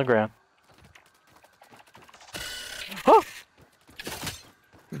tunnel in the ground. Oh!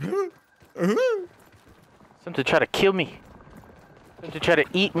 Something to try to kill me. Something to try to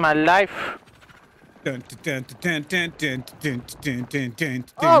eat my life. Oh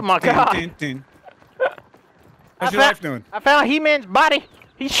my god! How's your life doing? I found He-Man's body.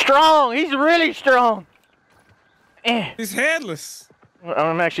 He's strong. He's really strong. He's headless.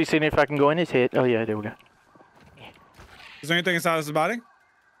 I'm actually seeing if I can go in his head. Oh yeah, there we go. Is there anything inside his body?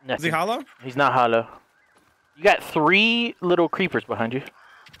 Nothing. Is he hollow? He's not hollow. You got 3 little creepers behind you.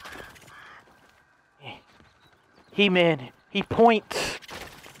 He-Man, he points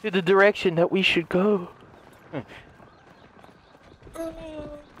to the direction that we should go.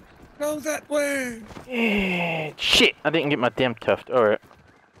 Go that way. Shit, I didn't get my damn tuft. Alright.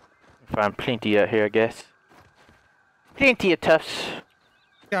 Find plenty out here, I guess. Plenty of tufts.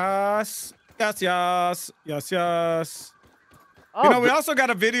 Yes. Yes, yes. Yes, yes. Oh, you know, we also got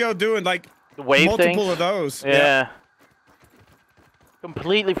a video doing, like, the wave multiple things? of those. Yeah.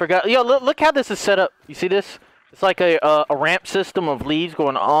 Completely forgot. Yo, look how this is set up. You see this? It's like a ramp system of leaves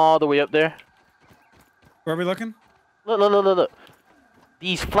going all the way up there. Where are we looking? Look.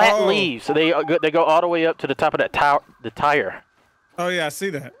 These flat leaves, so they go all the way up to the top of that the tire. Oh, yeah, I see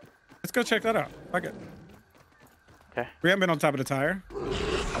that. Let's go check that out. Fuck it. Okay. We haven't been on top of the tire.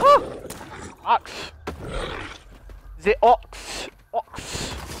 Oh! Ox. The ox.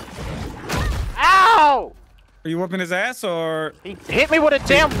 Ox. Ow! Are you whooping his ass, or...? He hit me with a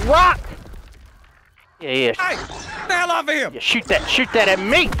damn rock! Yeah. Hey! Get the hell off of him! Yeah, shoot that at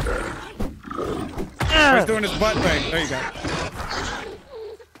me! He's doing his butt thing. There you go.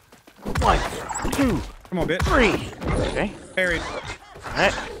 1, 2, Come on, bitch. 3. Okay. Parried.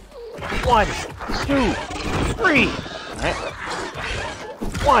 Alright. 1, 2, 3. Alright.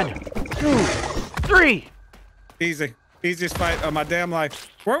 1, 2, 3. Easy. Easiest fight of my damn life.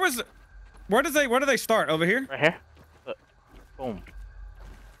 Where do they start? Over here? Right here. Look. Boom.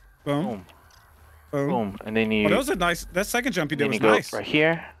 Boom. Boom. Boom. Boom. And then you... Oh, that was a nice... That second jump you did then was you go nice. right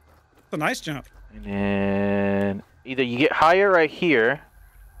here. It's a nice jump. And then... Either you get higher right here...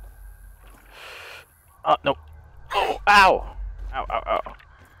 Oh, no. Oh, ow! Ow.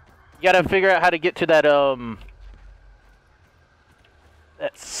 You gotta figure out how to get to that,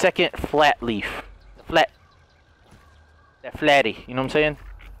 that second flat leaf. That flatty, you know what I'm saying?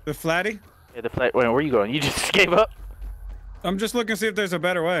 The flatty? Yeah, the flat... Wait, where are you going? You just gave up? I'm just looking to see if there's a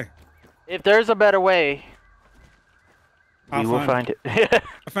better way. If there's a better way, I'll we will find it. I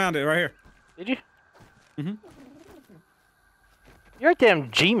found it right here. Did you? Mm-hmm. You're a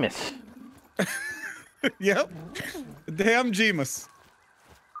damn genius. Yep. Damn Jemus.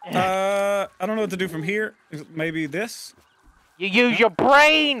 I don't know what to do from here. Maybe this? You use your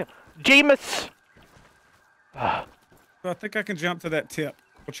brain, Jemus. So I think I can jump to that tip.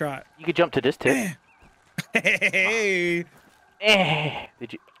 We'll try it. You could jump to this tip. Hey.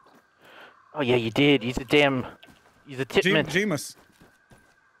 Did you? Oh yeah, you did. He's a tipman. Jemus.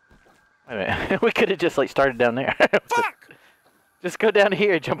 Wait a minute. We could have just like started down there. Fuck! Just go down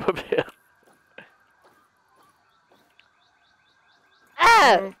here, jump up here.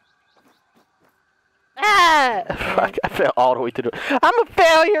 Fuck, I fell all the way to the... I'm a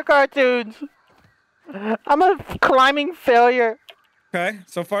failure, cartoons! I'm a climbing failure. Okay,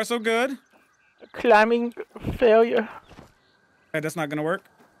 so far so good. A climbing failure. Okay, that's not gonna work.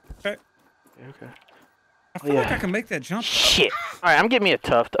 Okay. Okay. I feel like I can make that jump. Shit. Alright, I'm getting me a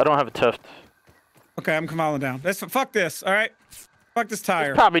tuft. I don't have a tuft. Okay, I'm falling down. Fuck this, alright? Fuck this tire.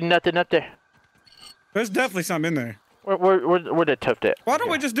 There's probably nothing up there. There's definitely something in there. Where the tuft at? Why don't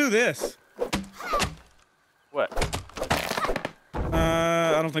we just do this? What?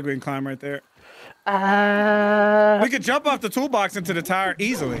 I don't think we can climb right there. We could jump off the toolbox into the tire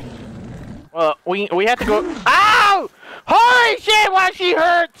easily. Well, we have to go... Ow! Holy shit, why she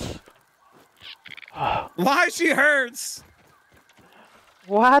hurts? Why she hurts?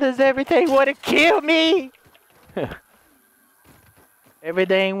 Why does everything want to kill me?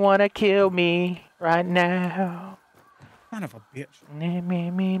 Everything want to kill me right now. Son of a bitch.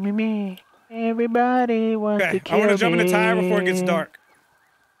 Me. Everybody wants to kill me. I want to jump in the tire before it gets dark.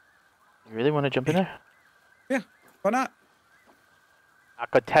 You really want to jump in there? Yeah, why not? I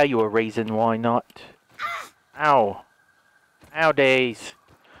could tell you a reason why not. Ow. Ow days.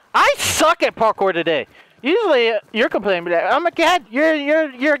 I suck at parkour today. Usually you're complaining about that. Oh my god,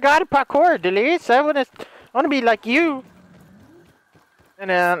 you're a god at parkour, Delirious. I wanna be like you. And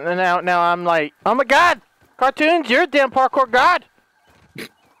now I'm like, oh my god, Cartoons, you're a damn parkour god. I'm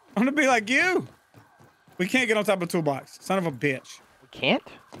gonna be like you. We can't get on top of a toolbox. Son of a bitch. We can't?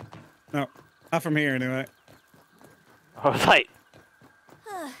 No, not from here anyway. I was like,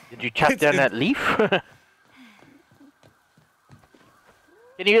 did you chop down that leaf?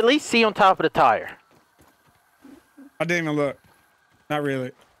 Can you at least see on top of the tire? I didn't even look. Not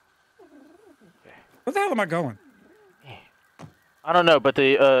really. Where the hell am I going? I don't know, but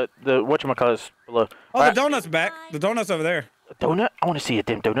the whatchamacallit's below. Oh, the donut's back. The donut's over there. A donut? I want to see a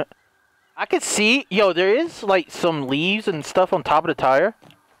damn donut. I could see, yo, there is like some leaves and stuff on top of the tire.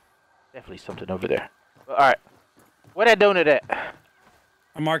 Definitely something over there. All right, where that donut at?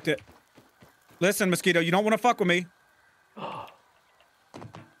 I marked it. Listen, Mosquito, you don't want to fuck with me. I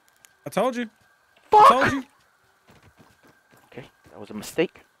told you. Fuck! I told you. Okay, that was a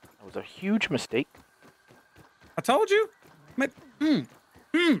mistake. That was a huge mistake. I told you. Damn,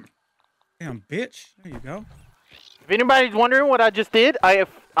 bitch. There you go. If anybody's wondering what I just did, I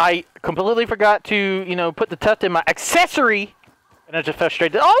completely forgot to, put the tuft in my accessory, and I just fell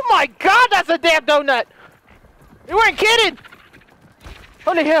straight to. Oh my god, that's a damn donut! You weren't kidding!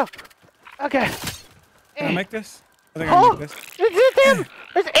 Holy hell! Okay. Can I make this? I think I can make this.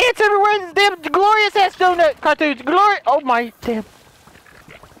 There's ants everywhere. This damn glorious ass donut cartoons. Oh my damn.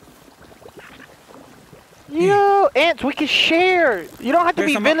 Yo, ants, we can share. You don't have to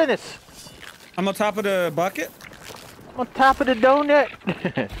be villainous. I'm on top of the bucket. I'm on top of the donut.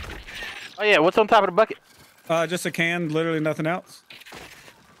 Oh yeah, what's on top of the bucket? Just a can, literally nothing else.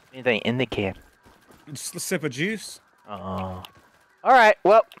 Anything in the can? Just a sip of juice. Oh. All right,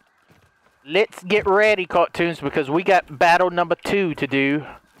 well, let's get ready, cartoons, because we got battle number 2 to do.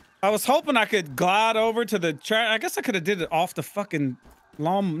 I was hoping I could glide over to the track. I guess I could have did it off the fucking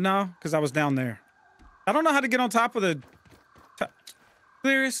lawn. No, because I was down there. I don't know how to get on top of the.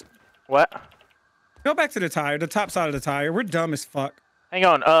 Delirious. What? Go back to the tire, the top side of the tire. We're dumb as fuck. Hang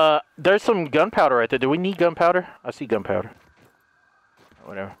on. There's some gunpowder right there. Do we need gunpowder? I see gunpowder.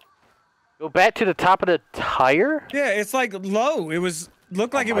 Whatever. Go back to the top of the tire? Yeah, it's like low. It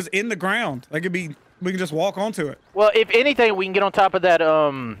looked like it was in the ground. Like we can just walk onto it. Well, if anything, we can get on top of that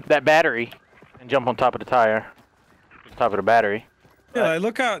that battery and jump on top of the tire. On top of the battery. Yeah, like,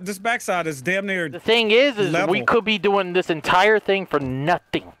 look how this backside is damn near. The thing is level. we could be doing this entire thing for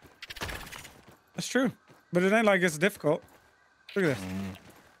nothing. That's true, but it ain't like it's difficult. Look at this.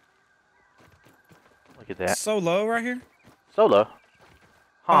 Look at that. It's so low right here. Solo.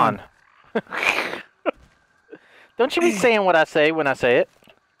 Han. Don't you be saying what I say when I say it.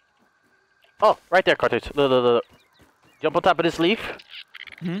 Oh, right there, cartoons. Look. Jump on top of this leaf.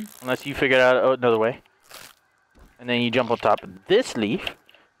 Unless you figure out another way. And then you jump on top of this leaf.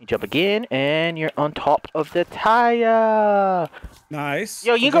 You jump again, and you're on top of the tire. Nice.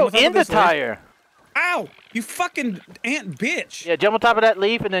 Yo, you go in the tire. Ow! You fucking ant bitch. Yeah, jump on top of that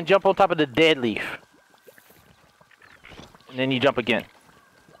leaf, and then jump on top of the dead leaf. And then you jump again.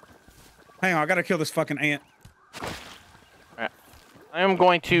 Hang on, I gotta kill this fucking ant. Alright. I am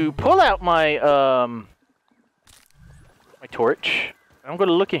going to pull out my my torch. I'm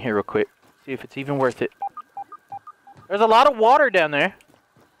gonna look in here real quick. See if it's even worth it. There's a lot of water down there.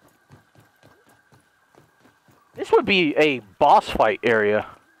 This would be a boss fight area.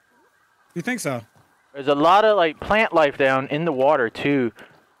 You think so? There's a lot of like plant life down in the water too.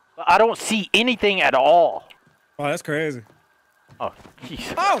 But I don't see anything at all. Oh, that's crazy. Oh,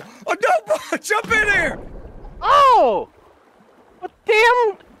 jeez. Oh no! Jump in here! Oh! What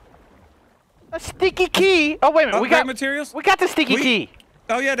damn? A sticky key. Oh wait a minute. Upgrade materials. We got the sticky key.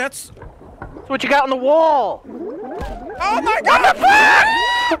 Oh yeah, that's what you got on the wall. Oh my god!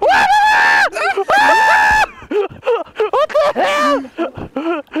 What the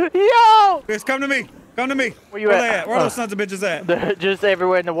hell? Yo! Chris, come to me. Come to me. Where you Where at? they at? Where are those sons of bitches at? They're just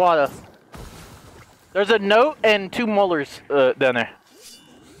everywhere in the water. There's a note and 2 molars down there.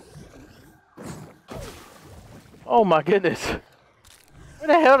 Oh my goodness. Where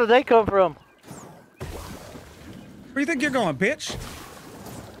the hell did they come from? Where do you think you're going, bitch?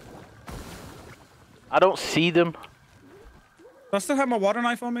 I don't see them. Do I still have my water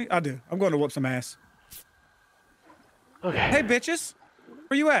knife on me? I do. I'm going to whoop some ass. Okay. Hey, bitches.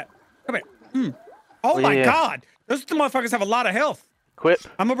 Where you at? Come here. Oh, my yeah. God. Those two motherfuckers have a lot of health. Quit.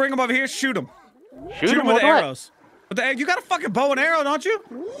 I'm going to bring them over here. Shoot them. Shoot them with with the what? arrows. With the, you got a fucking bow and arrow, don't you?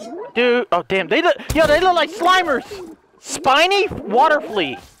 Dude, oh damn, they look like Slimers. Spiny water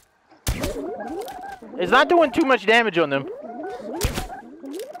flea. It's not doing too much damage on them.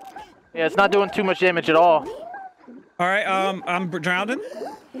 Yeah, it's not doing too much damage at all. All right, I'm drowning.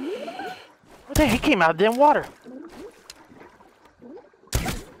 What the heck? He came out of damn water.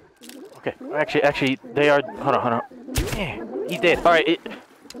 Okay, actually, they are. Hold on. Yeah, he's dead. All right,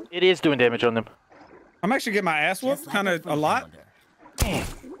 it is doing damage on them. I'm actually getting my ass whooped, kind of a lot. Man.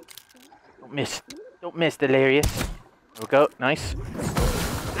 Don't miss, Delirious. There we go, nice.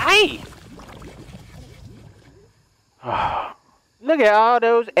 Hey! Look at all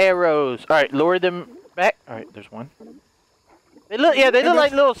those arrows. All right, lower them back. All right, there's one. They look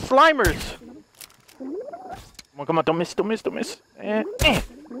like little Slimers. Come on, don't miss. I hit There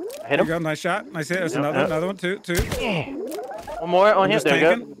you him. go, nice shot. Nice hit. There's another one, two. One more on him. just There we go.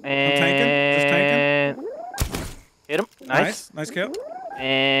 tanking. I'm tanking. Just tanking. Hit him. Nice. Nice kill.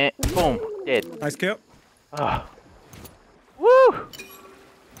 And boom, dead. Nice kill. Woo!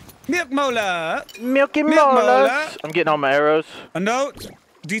 Milk molar. Milky Milk molars. molar. I'm getting all my arrows. A note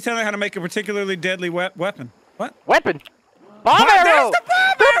detailing how to make a particularly deadly weapon. What? Weapon. Bomb There's arrow. the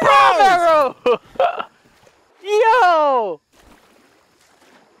bomb arrows! arrow. Yo.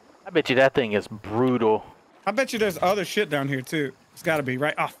 I bet you that thing is brutal. I bet you there's other shit down here too. It's got to be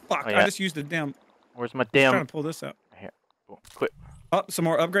right. Oh fuck! Oh, yeah. I just used the damn. Where's my I'm damn? trying to pull this out. Here. Boom. Quit. Oh, some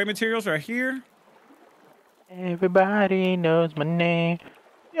more upgrade materials right here. Everybody knows my name.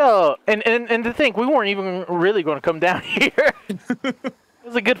 Yo, and to think we weren't even really going to come down here. It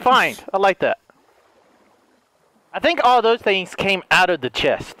was a good find. I like that. I think all those things came out of the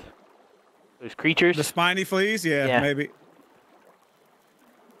chest. Those creatures. The spiny fleas, yeah. Maybe.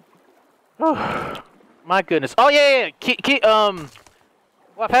 My goodness. Oh yeah. Well,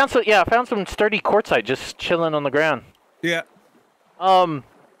 I found some sturdy quartzite just chilling on the ground. Yeah. How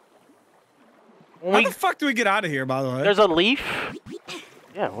the fuck do we get out of here, by the way? There's a leaf.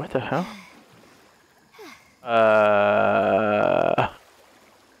 Yeah, what the hell?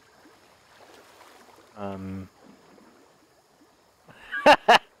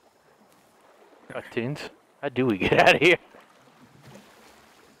 Cartoons. How do we get out of here?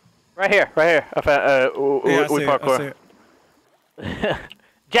 Right here. I found. Yeah, we parkour.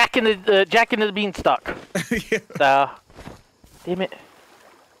 Jack in the beanstalk. Yeah. Damn it.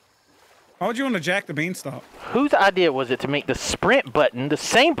 Why would you want to jack the beanstalk? Whose idea was it to make the sprint button the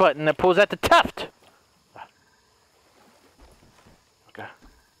same button that pulls at the tuft? Okay.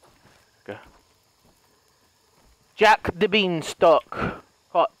 Jack the beanstalk.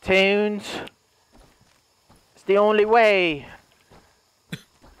 Cartoons. It's the only way.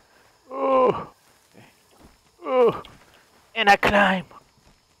 Oh. And I climb.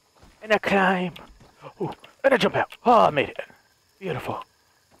 Oh, and I jump out. Oh, I made it. Beautiful.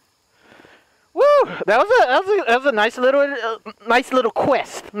 Woo! That was a nice little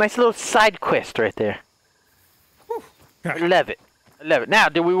quest. Nice little side quest right there. I love it. Now,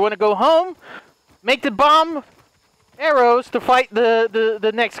 do we want to go home? Make the bomb arrows to fight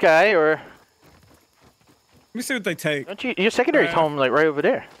the next guy, or? Let me see what they take. Don't you? Your secondary's home, like right over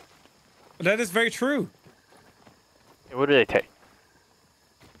there. That is very true. Yeah, what do they take?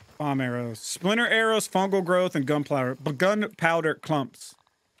 Bomb arrows, splinter arrows, fungal growth, and gunpowder clumps.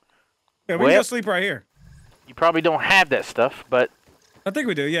 Yeah, we can go sleep right here. You probably don't have that stuff, but I think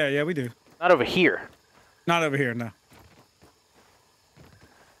we do. Yeah, we do. not over here. Not over here, no.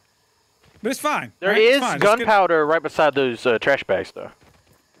 But it's fine. There right? is It's fine. gunpowder right beside those trash bags, though.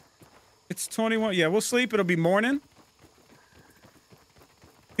 It's 21. Yeah, we'll sleep. It'll be morning.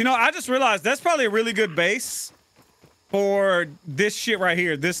 You know, I just realized that's probably a really good base for this shit right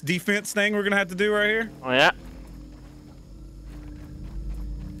here. This defense thing we're going to have to do right here. Oh, yeah?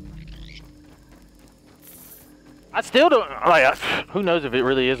 I still don't, like, who knows if it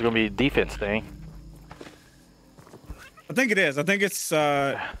really is going to be a defense thing. I think it is. I think it's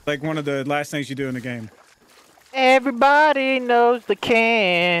like one of the last things you do in the game. Everybody knows the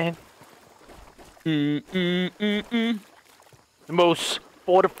can. The The most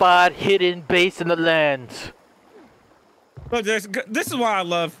fortified hidden base in the lands. Look, this is why I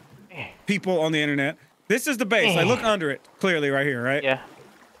love people on the internet. This is the base. I look under it clearly right here, right? Yeah.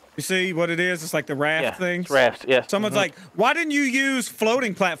 You see what it is? It's like the raft thing. Rafts, yeah. Someone's like, why didn't you use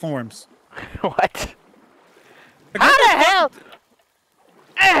floating platforms? What? How the hell?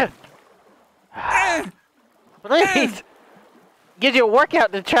 Please. Gives you a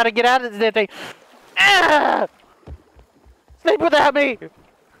workout to try to get out of that thing. Sleep without me.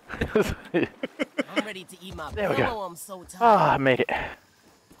 I'm ready to eat my There we go. pillow. I'm so tired. Ah, I made it.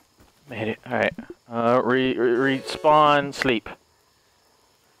 Made it. All right. Respawn. Sleep.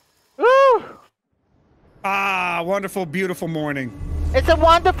 Woo! Ah, wonderful, beautiful morning. It's a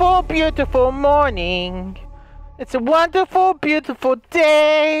wonderful, beautiful morning. It's a wonderful, beautiful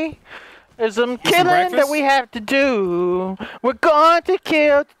day. There's some killing that breakfast? we have to do. We're going to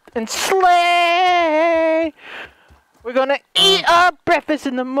kill and slay. We're gonna eat our breakfast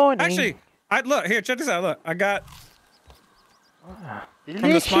in the morning. Actually, look here. Check this out. Look, I got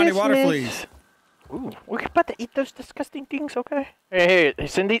from the spiny water fleas. Ooh, we're about to eat those disgusting things, okay? Here,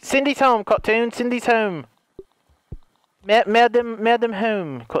 Cindy's home, cartoon. Cindy's home. Mail them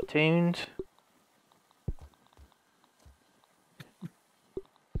home, cartoons.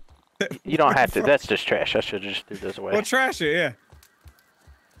 You don't have to. That's just trash. I should just threw those away. Well, trash it,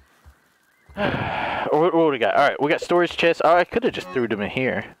 yeah. What do we got? All right, we got storage chests. Oh, I could have just threw them in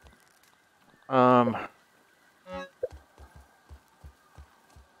here. All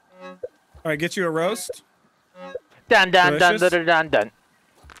right, get you a roast. Dun. Delicious.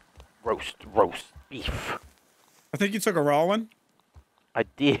 Roast beef. I think you took a raw one. I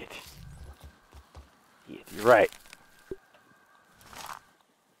did. Yeah, you're right.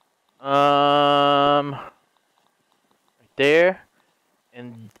 Right there,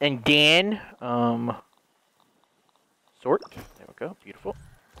 and then sort. There we go. Beautiful.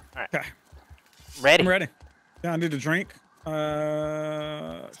 All right. Okay. Ready. I'm ready. Yeah, I need a drink.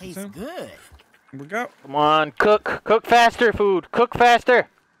 Tastes consume. good. Here we go. Come on, cook. Cook faster, food. Cook faster.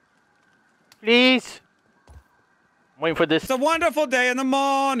 Please. I'm waiting for this. It's a wonderful day in the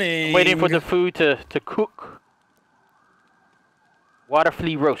morning. I'm waiting for the food to cook. Water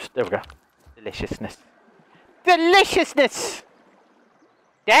flea roast. There we go. Deliciousness. Deliciousness!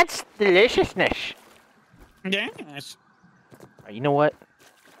 That's deliciousness. Yes. Right, you know what?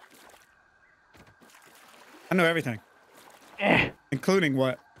 I know everything. Including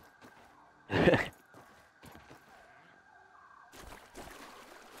what?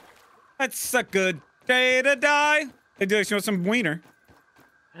 That's a good day to die. Hey, dude, you want some wiener?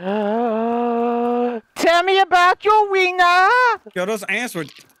 Tell me about your wiener! Yo, those ants were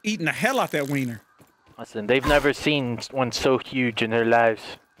eating the hell out that wiener. Listen, they've never seen one so huge in their lives.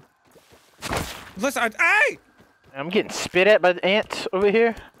 Listen, hey! I'm getting spit at by the ants over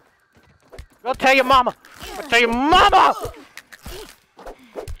here. Go tell your mama! Go tell your mama!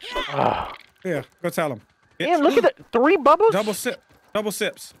 Oh. Yeah, go tell them. Man, look at that. 3 bubbles? Double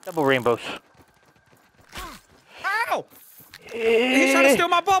sips. Double rainbows. Ow! He's trying to steal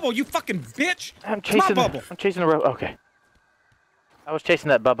my bubble, you fucking bitch! I'm It's my chasing bubble. I'm chasing the rope. Okay. I was chasing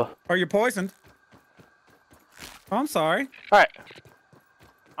that bubble. Or you're poisoned. Oh, I'm sorry. Alright.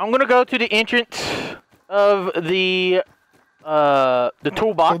 I'm gonna go to the entrance of the toolbox.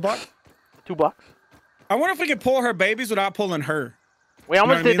 Toolbox? Toolbox. I wonder if we can pull her babies without pulling her. We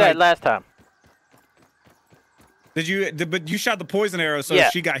almost what I mean? did that Like- last time. But you shot the poison arrow, so Yeah.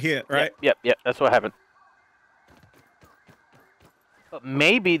 she got hit, right? Yep. That's what happened. But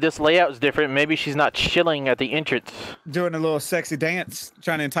maybe this layout is different. Maybe she's not chilling at the entrance. Doing a little sexy dance,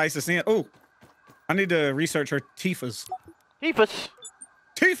 trying to entice us in. Oh, I need to research her Tifas. Tifus.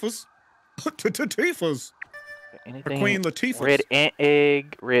 Tifas? Tifas. Anything? Queen Latifah's. Red ant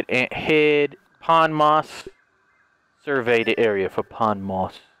egg, red ant head, pond moss. Survey the area for pond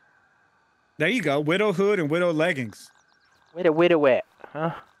moss. There you go. Widow hood and widow leggings. Where the widow at?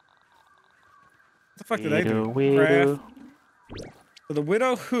 Huh? What the fuck did they do? Widow. Craft. So the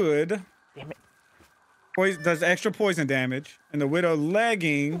widow hood Damn it. does extra poison damage, and the widow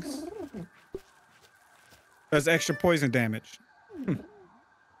leggings does extra poison damage.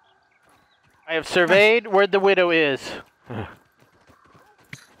 I have surveyed where the widow is.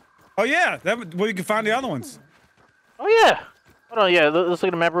 Oh yeah, well you can find the other ones. Oh yeah. Hold on, yeah. Let's look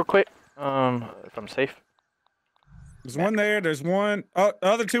at the map real quick. If I'm safe. There's one there. There's one. Oh, the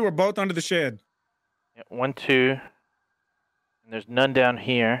other 2 are both under the shed. Yeah, 1, 2. And there's none down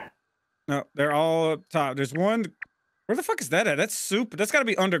here. No, they're all up top. There's one. Where the fuck is that at? That's super. That's got to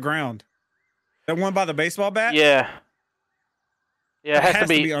be underground. That one by the baseball bat. Yeah. Yeah, it It has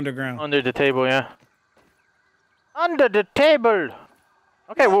to be underground. under the table. Yeah. Under the table.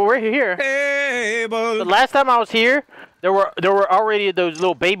 Okay, well we're here. Table. The last time I was here, there were already those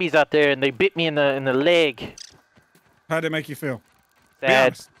little babies out there, and they bit me in the leg. How'd it make you feel? Sad,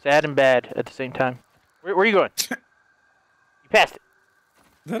 honest. sad and bad at the same time. Where are you going? You passed it.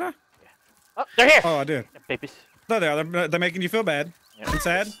 Did I? Oh, they're here. Oh, I did. Yeah, babies. No, they're making you feel bad and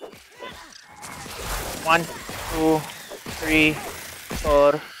sad. 1, 2, 3,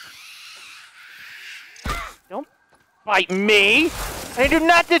 4. Don't bite me! I do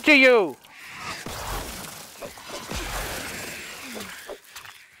nothing to you!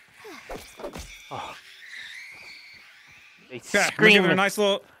 Oh. They Okay, I'm gonna scream. give it a nice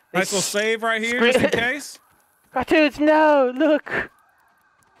little save right here, scream- just in case. Cartoons, no! Look!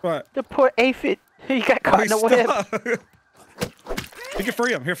 What? The poor aphid. He got caught in the web. You can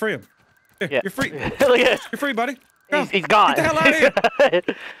free him. Here, free him. Here, Yeah. you're free. Look at it. You're free, buddy. Go. He's gone. Get the hell out of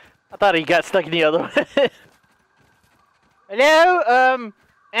here. I thought he got stuck in the other one. Hello,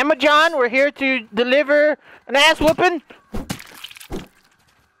 Amazon, we're here to deliver an ass whooping.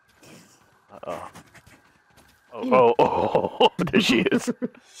 Oh, there she is.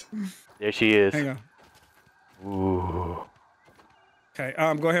 There she is. Hang on. Ooh. Okay,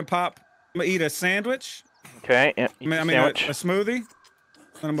 go ahead and pop. I'm gonna eat a sandwich. Okay, yeah, I mean a smoothie.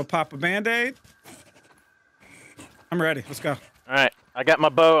 And I'm gonna pop a Band-Aid. I'm ready. Let's go. All right, I got my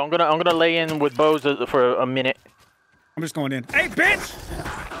bow. I'm gonna lay in with bows for a minute. I'm just going in. Hey, bitch!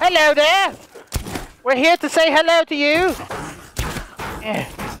 Hello there. We're here to say hello to you. Yeah.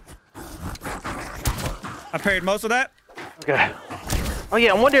 I parried most of that. Okay. Oh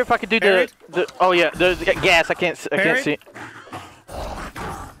yeah, I wonder if I could do the oh yeah, the gas. I can't see.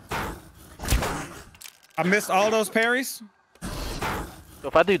 I missed all those parries. So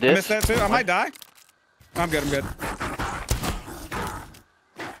if I do I this, missed that too. I might die. I'm good. I'm good.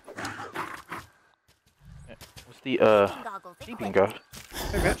 what's the Goggles. sleeping guard?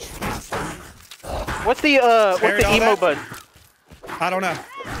 Hey, bitch. What's the Parried all emo that? button? I don't know.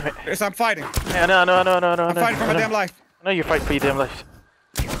 I'm fighting. Yeah, no. I'm fighting for my damn life. I know you're fighting for your damn life.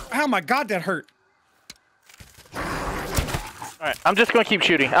 Oh my god, that hurt. Alright, I'm just gonna keep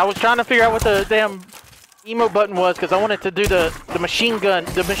shooting. I was trying to figure out what the damn emo button was because I wanted to do the machine gun,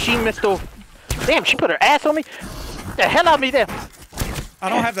 the machine missile. Damn, she put her ass on me. Get the hell out of me there. I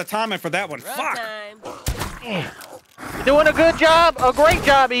don't have the timing for that one. Run Fuck. time. You're doing a good job, a great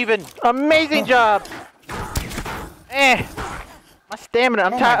job even. Amazing job. My stamina,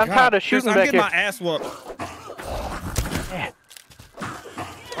 I'm Oh my tired God. of shooting I'm back getting here. my ass whooped.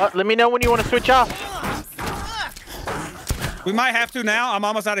 Let me know when you want to switch off. We might have to now. I'm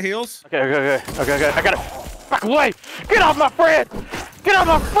almost out of heals. Okay. I gotta back away. Get off my friend. Get off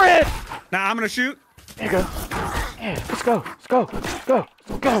my friend. Now I'm gonna shoot. There you go. Yeah, let's go. Go. Oh,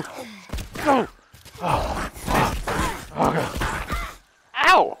 God.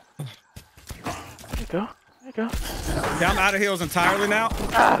 Ow. There you go. Yeah, I'm out of heals entirely now.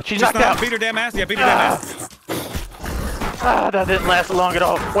 She's Just knocked out. beat her damn ass. Yeah, beat her damn ass. That didn't last long at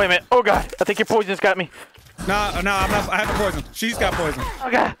all. Wait a minute. Oh, God. I think your poison's got me. No, I'm not. I have the poison. She's got poison. Oh,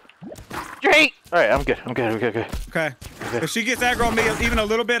 God. Drake. All right, I'm good. Okay. If she gets aggro on me even a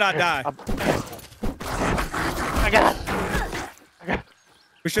little bit, I die. I got it.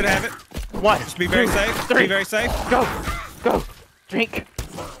 We should have it. One. Just be very safe. Three. Be very safe. Go. Drink.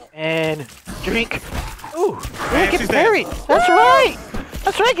 And drink. Ooh, And get she's parried. dead.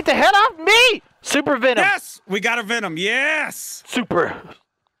 That's right. Get the hell off me. Super Venom. Yes! We got a Venom. Yes! Super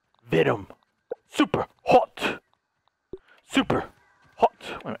Venom. Super hot. Wait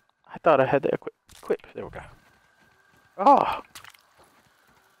a minute. I thought I had that equip. There we go. Oh.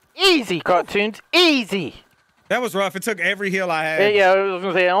 Easy, cartoons. Easy. That was rough. It took every heal I had. Yeah, I was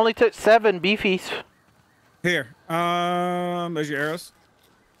gonna say I only took 7 beefies. Here. There's your arrows.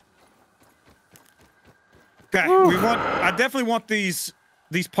 Okay. I definitely want these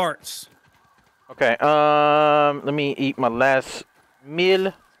parts. Okay. Let me eat my last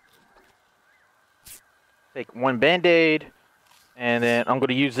meal. Take 1 Band-Aid, and then I'm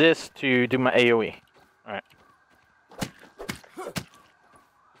gonna use this to do my AOE. All right.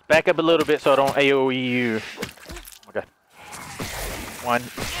 Back up a little bit so I don't AOE you. Okay. 1,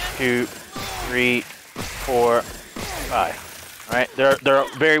 2, 3, 4, 5. All right. They're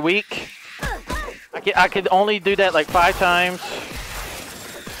very weak. I can only do that like 5 times.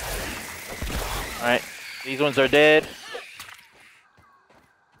 All right. These ones are dead.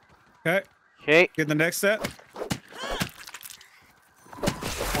 Okay. Okay. Get the next set.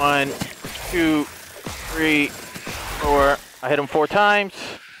 1, 2, 3, 4. I hit them 4 times.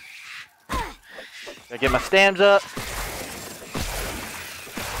 Gotta get my stams up.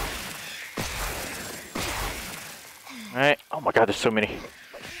 Alright. Oh my god, there's so many.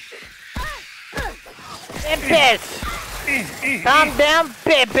 Pimpus! Calm down,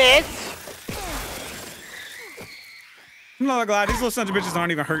 Pimpus! I'm not glad these little sons of bitches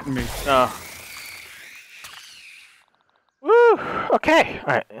aren't even hurting me. Oh. Woo! Okay.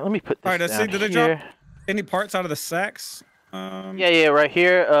 Alright, let me put this Alright, let's down see. Did they here. drop? any parts out of the sacks? Yeah, right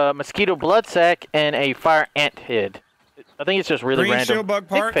here. Mosquito blood sac and a fire ant head. I think it's just really green random. shield bug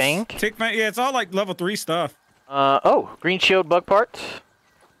parts. Tick fang. Yeah, it's all like level 3 stuff. Oh, green shield bug parts.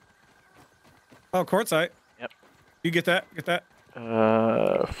 Oh, quartzite. Yep. You get that? Get that?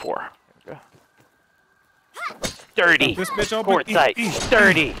 4. There we go. Sturdy. This bitch open. Quartzite.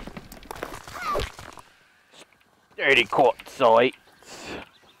 Sturdy. Sturdy quartzite.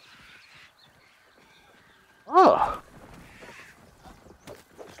 Oh.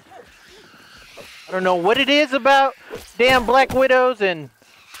 I don't know what it is about damn Black Widows and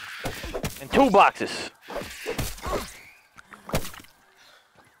toolboxes.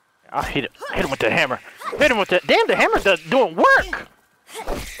 I'll hit him with the hammer. Hit him with the damn. The hammer doing work.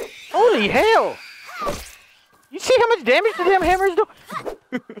 Holy hell! You see how much damage the damn hammer is doing?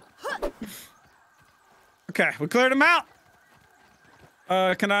 Okay, we cleared him out.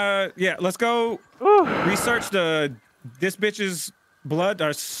 Can I? Yeah, let's go research this bitch's blood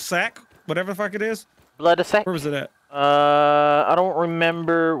or sack, whatever the fuck it is. Blood a sack. Where was it at? I don't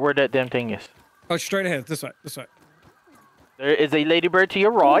remember where that damn thing is. Oh, straight ahead. This way. This way. There is a ladybird to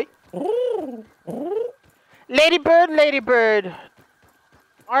your right. Ladybird, ladybird.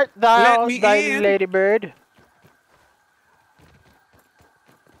 Art thou thy ladybird?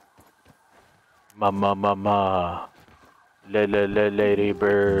 Ma.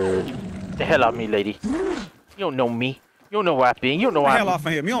 Ladybird. The hell out of me, lady. You don't know me. You don't know where I've been. You don't know the where hell off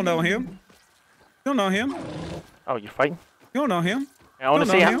of him. You don't know him. You don't know him. Oh, you fighting? You don't know him. I want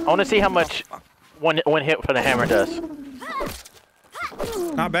to see how much one hit for the hammer does.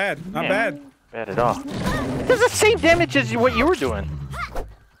 Not bad. Not bad. Bad at all. It does the same damage as what you were doing.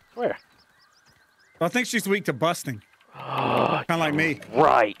 Where? I think she's weak to busting. Kind of like me.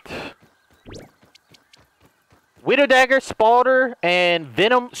 Right. Widow dagger, spalter, and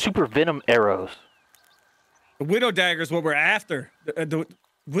venom, super venom arrows. The widow dagger is what we're after. The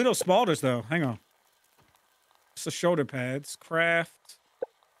widow spalters, though. Hang on. It's the shoulder pads. Craft.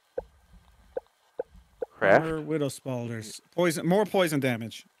 More widow spalters. Poison. More poison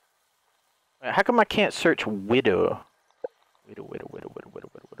damage. How come I can't search widow?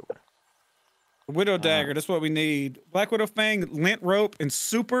 Widow dagger. That's what we need. Black widow fang, lint rope, and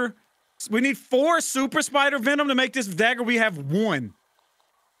super. We need 4 super spider venom to make this dagger. We have 1. And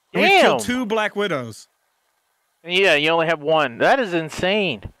we killed 2 black widows. Yeah, you only have 1. That is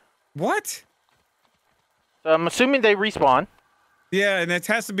insane. What? So I'm assuming they respawn. Yeah, and it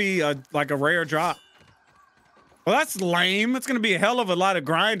has to be like a rare drop. Well, that's lame. It's gonna be a hell of a lot of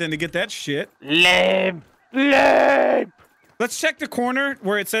grinding to get that shit. Lame. Let's check the corner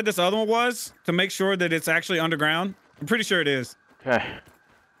where it said this other one was to make sure that it's actually underground. I'm pretty sure it is. Okay.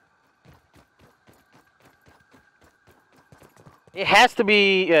 It has to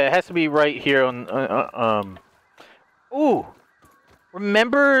be. Yeah, it has to be right here on. Ooh,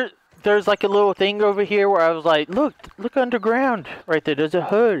 remember? There's like a little thing over here where I was like, look underground right there. There's a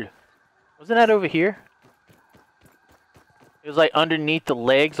hole. Wasn't that over here? It was like underneath the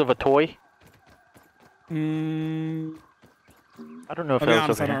legs of a toy. I don't know if that was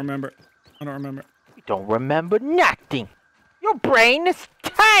honest, over I don't here. remember. I don't remember. You don't remember nothing. Your brain is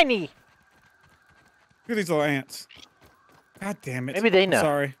tiny. Look at these little ants. God damn it. Maybe they know.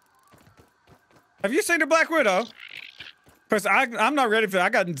 Sorry. Have you seen the Black Widow? Because I'm not ready for that. I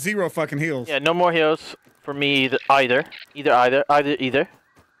got 0 fucking heals. Yeah, no more heals for me either.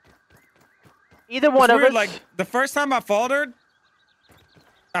 Either one of us. Like, the first time I faltered,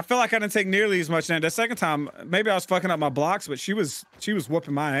 I feel like I didn't take nearly as much damage. The second time, maybe I was fucking up my blocks, but she was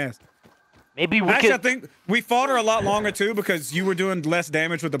whooping my ass. Maybe we Actually, could... I think we fought her a lot longer, too, because you were doing less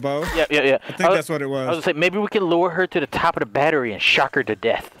damage with the bow. Yeah. I think that's what it was. I was gonna say, maybe we could lure her to the top of the battery and shock her to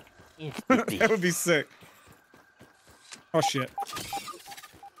death. That would be sick. Oh, shit.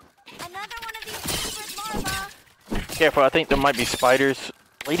 Another one of these favorite larvae. Careful, I think there might be spiders.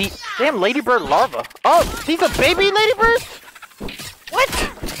 Damn ladybird larva. Oh, these are baby ladybirds? What?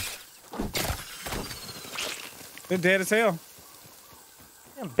 They're dead as hell.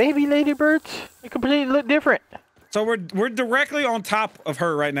 Damn, baby ladybirds? They completely look different. So we're directly on top of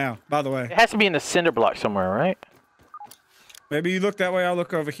her right now, by the way. It has to be in the cinder block somewhere, right? Maybe you look that way, I'll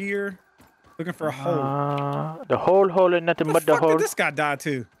look over here. Looking for a hole. The hole and nothing but the hole. Where did this guy die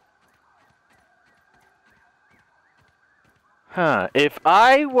too? Huh. If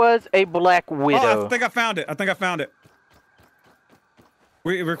I was a Black Widow... Oh, I think I found it.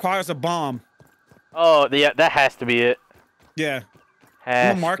 It requires a bomb. Oh, yeah, that has to be it. Yeah.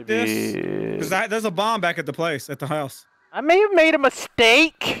 Has I'm gonna mark to this. be... Because there's a bomb back at the place, at the house. I may have made a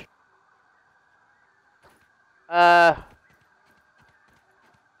mistake. Cartoons.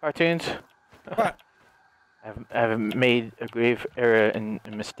 What? I haven't made a grave error and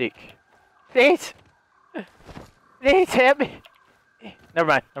mistake. Please! Please help me!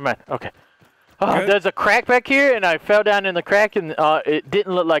 Never mind. Okay. Oh, there's a crack back here, and I fell down in the crack, and it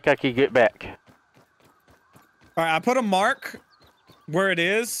didn't look like I could get back. All right, I put a mark where it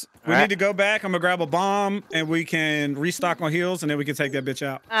is. We need to go back. I'm gonna grab a bomb, and we can restock on heals, and then we can take that bitch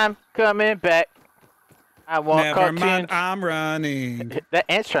out. I'm coming back. I want Never mind, I'm running. That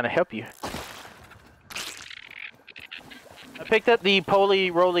ant's trying to help you. I picked up the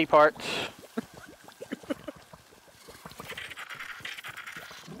poly-roly parts.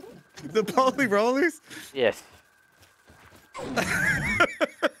 The poly-rollies? Yes.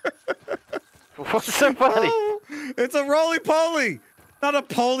 What's so funny? Oh, it's a roly-poly, not a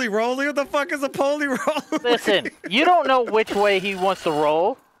poly-roly. What the fuck is a poly-roly? Listen, you don't know which way he wants to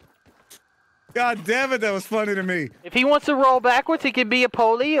roll. God damn it, that was funny to me. If he wants to roll backwards, he could be a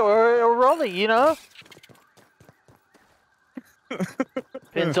poly or a rolly, you know?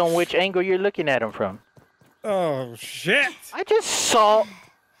 Depends on which angle you're looking at him from. Oh, shit. I just saw... Let's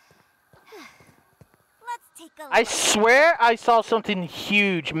take a look. I swear I saw something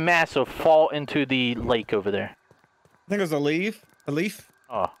huge, massive, fall into the lake over there. I think it was a leaf. A leaf?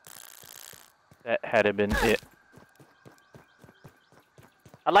 Oh. That had it been it.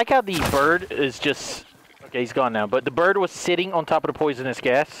 I like how the bird is just... Okay, he's gone now. But the bird was sitting on top of the poisonous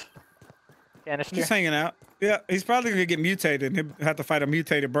gas canister. Just hanging out. Yeah, he's probably going to get mutated and he'll have to fight a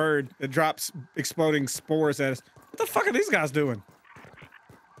mutated bird that drops exploding spores at us. What the fuck are these guys doing?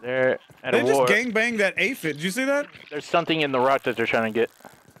 They're at They a just war. gangbanged that aphid. Did you see that? There's something in the rock that they're trying to get.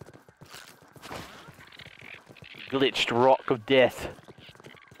 Glitched rock of death.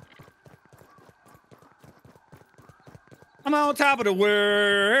 I'm on top of the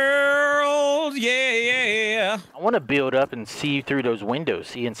world. Yeah. I want to build up and see through those windows,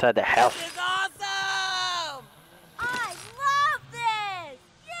 see inside the house. This is awesome! I love this!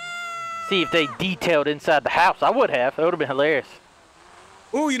 Yeah! See if they detailed inside the house. I would have. That would have been hilarious.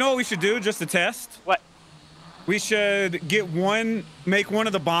 Ooh, you know what we should do just to test? What? We should make one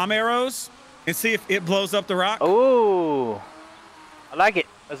of the bomb arrows and see if it blows up the rock. Oh, I like it.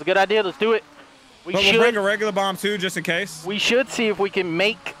 That's a good idea. Let's do it. But we'll bring a regular bomb too, just in case. We should see if we can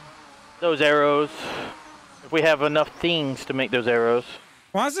make those arrows. If we have enough things to make those arrows.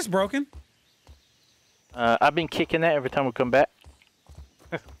 Why is this broken? I've been kicking that every time we come back.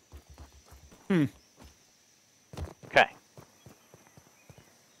 Okay.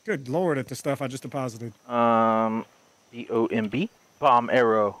 Good lord at the stuff I just deposited. B-O-M-B. Bomb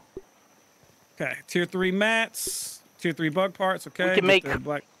arrow. Okay, tier 3 mats, tier 3 bug parts. Okay, We can get make the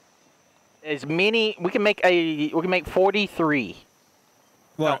black. as many. We can make 43.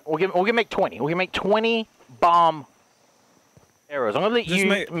 What? No, we can make 20. We can make 20 bomb arrows. I'm gonna let Just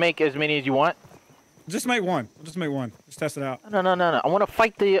you make as many as you want. Just make one. We'll just make one. Just test it out. No. I want to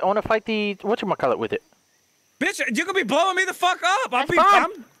fight the. Whatchamacallit with it. Bitch, you could be blowing me the fuck up. That's fine.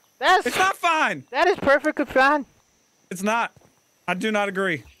 It's not fine. That is perfectly fine. It's not. I do not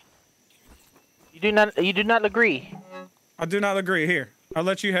agree. You do not agree. I do not agree. Here, I'll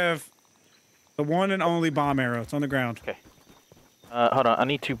let you have the one and only bomb arrow. It's on the ground. Okay. Hold on. I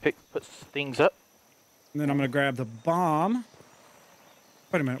need to put things up. And then I'm gonna grab the bomb.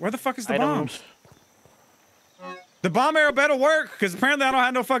 Wait a minute. Where the fuck is the bombs? The bomb arrow better work, because apparently I don't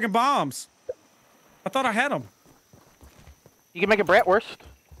have no fucking bombs. I thought I had them. You can make a bratwurst.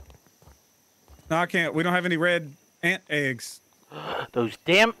 No, I can't. We don't have any red ant eggs. Those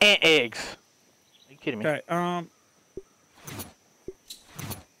damn ant eggs. Are you kidding me? Okay.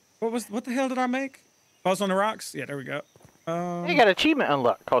 What the hell did I make? Falls on the rocks? Yeah, there we go. I got an achievement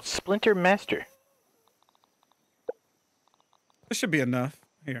unlocked called Splinter Master. This should be enough.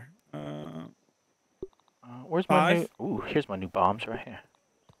 Here. Where's my 5? new... Ooh, here's my new bombs right here.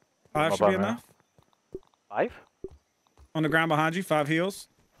 5 should be enough. 5? On the ground behind you, 5 heals.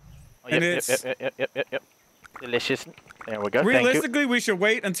 Oh, And yep, it's- yep. Delicious. There we go. Thank Realistically, we should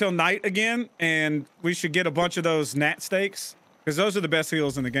wait until night again, and we should get a bunch of those gnat steaks, because those are the best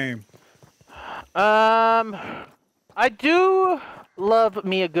heals in the game. you. I do love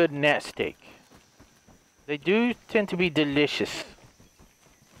me a good gnat steak. They do tend to be delicious.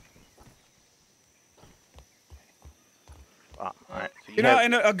 All right. So You know,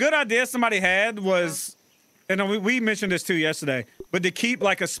 and a good idea somebody had was, and we mentioned this too yesterday, but to keep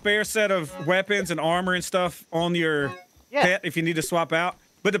like a spare set of weapons and armor and stuff on your pet if you need to swap out.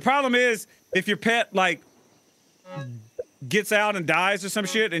 But the problem is, if your pet like gets out and dies or some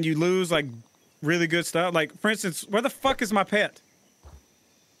shit, and you lose like really good stuff. Like for instance, where the fuck is my pet?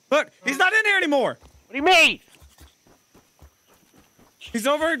 Look, he's not in here anymore. What do you mean? He's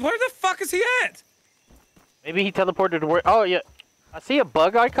over. Where the fuck is he at? Maybe he teleported to where. Oh yeah, I see a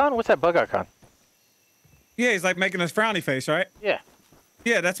bug icon. What's that bug icon? Yeah, he's like making his frowny face, right? Yeah.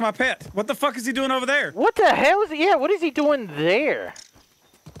 Yeah, that's my pet. What the fuck is he doing over there? What the hell is he? Yeah, what is he doing there?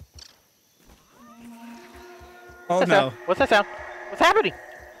 Oh no! What's that sound? What's happening?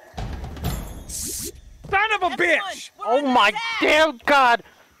 Son of a bitch! Oh my damn god!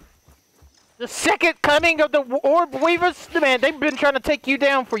 The second coming of the orb weavers, man, they've been trying to take you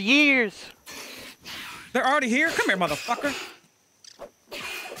down for years. They're already here. Come here, motherfucker.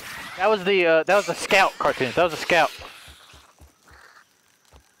 That was the scout cartoon. That was a scout.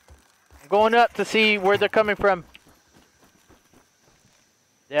 I'm going up to see where they're coming from.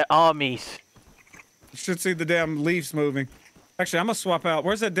 They're armies. You should see the damn leaves moving. Actually, I'm gonna swap out.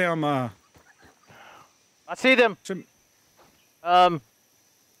 Where's that damn I see them. Right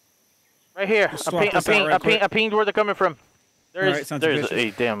here. I pinged where they're coming from. There's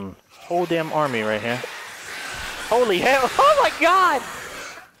a damn whole damn army right here. Holy hell! Oh my god!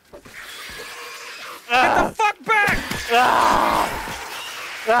 Get the fuck back!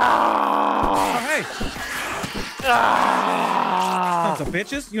 Oh, hey. Sons of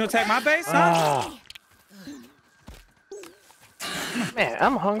bitches. You gonna attack my base, huh? Man,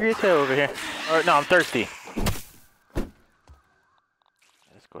 I'm hungry as hell over here. Or no, I'm thirsty.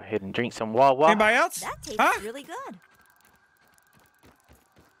 Let's go ahead and drink some Wawa. Anybody else? That tastes really good.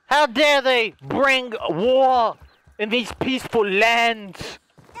 How dare they bring war in these peaceful lands?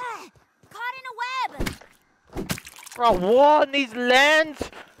 Caught in a web. For a war in these lands?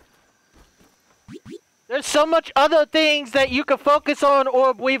 There's so much other things that you can focus on,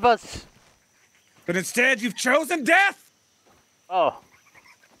 Orb Weavers. But instead, you've chosen death! Oh.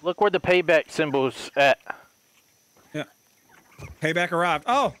 Look where the payback symbol's at. Yeah. Payback arrived.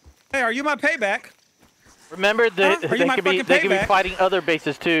 Oh. Hey, are you my payback? Remember that they could be fighting other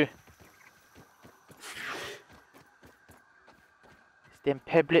bases too. Them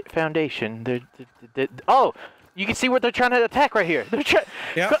Peblet Foundation. Oh, you can see what they're trying to attack right here. They're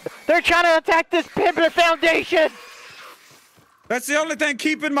trying to attack this Peblet Foundation. That's the only thing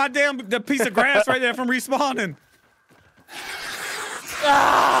keeping my the piece of grass right there from respawning. You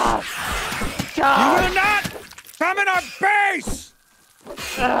will not come in our base.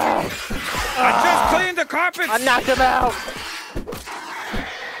 I just cleaned the carpet. I knocked him out.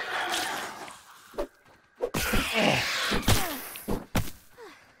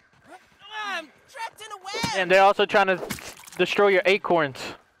 I'm trapped in a web. And they're also trying to destroy your acorns.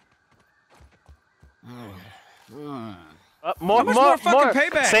 More fucking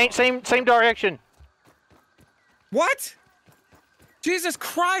payback? Same direction. What? Jesus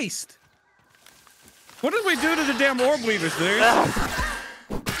Christ! What did we do to the damn orb weavers, dude?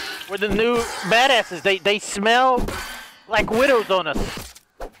 We're the new badasses. They smell like widows on us.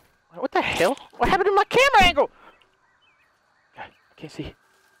 What the hell? What happened to my camera angle? God, I can't see.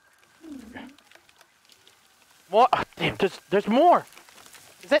 More. Oh, damn, there's more.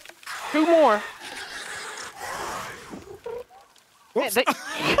 Is that 2 more? Man,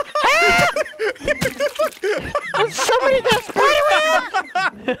 there's somebody that's spider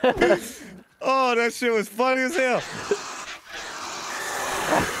around. Oh, that shit was funny as hell.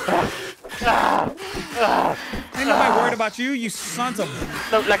 Ain't nobody worried about you, you sons of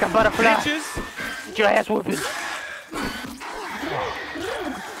look like a butterfly. bitches. Get your ass whooping.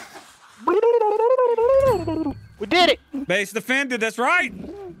 We did it. Base defended. That's right.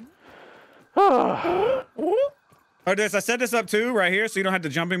 Oh, I set this up too, right here, so you don't have to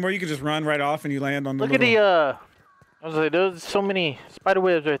jump anymore. You can just run right off and you land on the Look at the, I was like, there's so many spider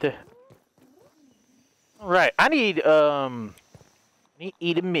webs right there. All right, I need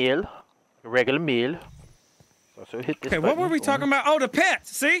eat a meal, a regular meal. So hit this Okay, what were we talking about? Oh, the pet.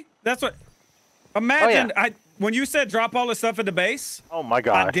 See? That's what. Imagine, when you said drop all the stuff at the base. Oh my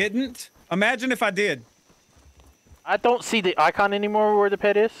god. I didn't. Imagine if I did. I don't see the icon anymore where the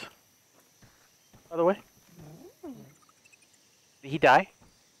pet is. By the way. Did he die?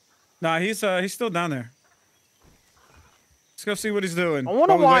 Nah, he's still down there. Let's go see what he's doing. I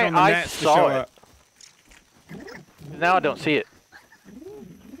wonder why I saw it. Now I don't see it.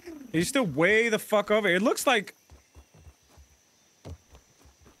 He's still way the fuck over. It looks like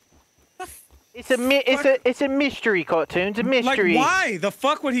it's a mystery cartoon. It's a mystery. Like, why the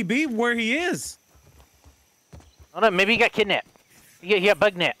fuck would he be where he is? I don't know. Maybe he got kidnapped. He got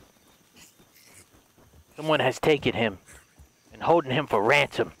bug net. Someone has taken him and holding him for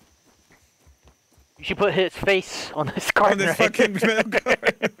ransom. You should put his face on this card. On this fucking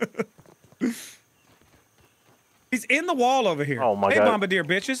card. He's in the wall over here. Oh my god. Hey, Bombardier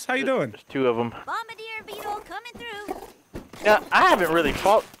bitches. How you doing? There's 2 of them. Bombardier beetle coming through. Yeah, I haven't really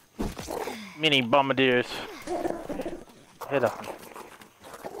fought many bombardiers. Head up.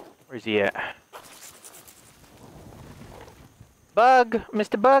 Where's he at? Bug,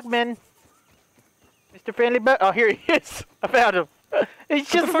 Mr. Bugman. Mr. Friendly Bug. Oh, here he is. I found him. He's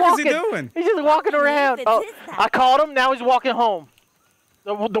just what the fuck walking. is he doing? He's just walking around. Oh, I caught him. Now he's walking home.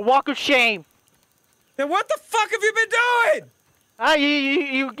 The walk of shame. Then what the fuck have you been doing? Ah,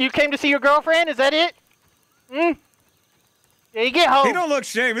 you came to see your girlfriend? Is that it? Hmm. Yeah, you get home. He don't look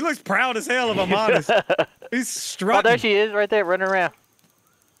shame. He looks proud as hell, if I'm honest. He's strutting. Oh, there she is, right there, running around.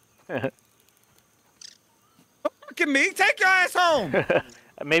 Look at me. Take your ass home.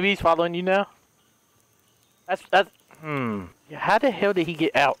 Maybe he's following you now. That's. How the hell did he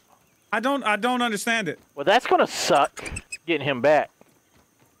get out? I don't understand it. Well, that's gonna suck. Getting him back.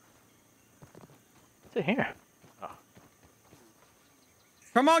 What's it here? Oh.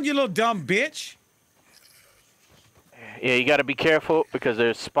 Come on, you little dumb bitch. Yeah, you gotta be careful because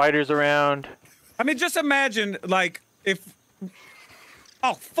there's spiders around. I mean, just imagine, like, if...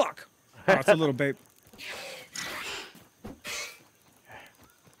 Oh, fuck. Oh, it's a little babe.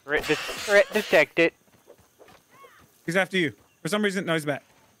 Threat detected. He's after you. For some reason, no, he's back.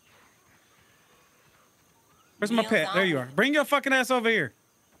 Where's my pet? There you are. Bring your fucking ass over here.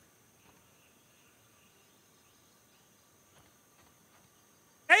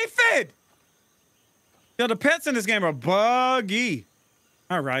 Aphid! Yo, the pets in this game are buggy.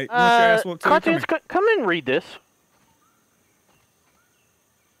 All right. You want your ass whooped too? Cartoons, come and read this.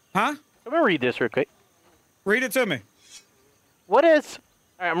 Huh? Come and read this real quick. Read it to me. What is...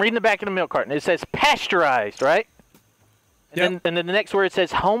 All right, I'm reading the back of the milk carton. It says pasteurized, right? And then the next word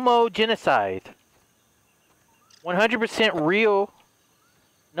says homogenocide. 100% real.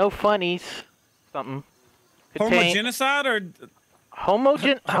 No funnies. Something. Homogenocide or...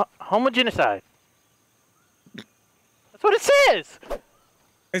 Homogenocide. That's what it says.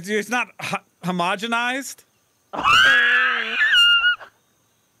 It's not homogenized?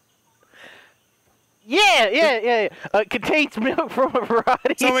 Yeah. Contains milk from a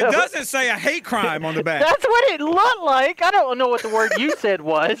variety. So it doesn't say a hate crime on the back. That's what it looked like. I don't know what the word you said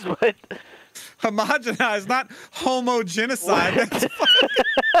was, but homogenized, not homogenocide.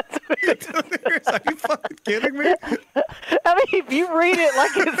 Delirious. Are you fucking kidding me? I mean, if you read it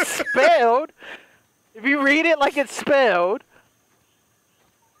like it's spelled,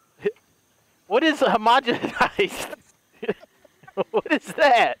 what is homogenized? What is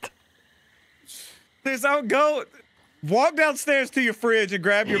that? Go walk downstairs to your fridge and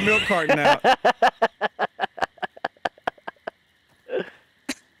grab your milk carton out.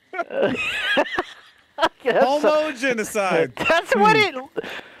 Homogenocide. That's what it.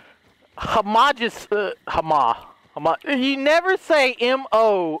 You never say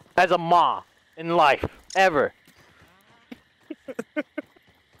M-O as a ma in life ever.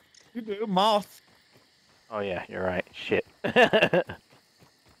 You do moth. Oh yeah, you're right. Shit. I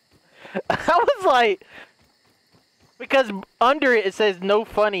was like, because under it says no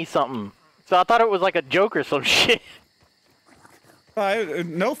funny something, so I thought it was like a joke or some shit.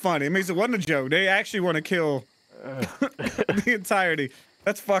 No funny. It means it wasn't a joke. They actually want to kill the entirety.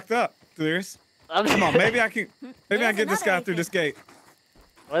 That's fucked up, Delirious. Come on, maybe I can get this guy through this gate.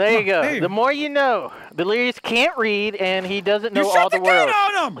 Well, there you go. Hey. The more you know. Delirious can't read, and he doesn't know all the words. You shut the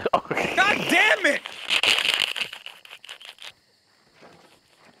gate on him! God damn it!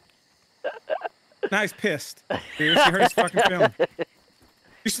 Now he's pissed. Delirious, you hurt his fucking feeling.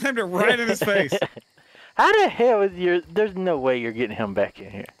 You slammed it right in his face. How the hell is there's no way you're getting him back in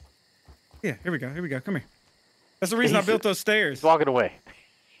here. Yeah, here we go. Come here. That's the reason I built those stairs. He's walking away.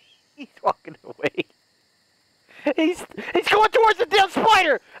 He's walking away. He's going towards the damn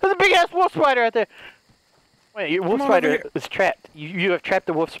spider! There's a big ass wolf spider out there. Wait, your wolf spider is trapped. You have trapped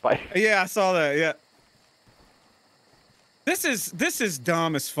the wolf spider. Yeah, I saw that, yeah. This is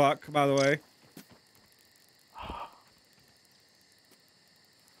dumb as fuck, by the way.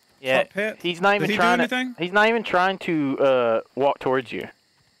 Yeah, he's not even trying to. He's not even trying to walk towards you.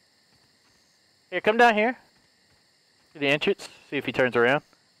 Here, come down here to the entrance. See if he turns around.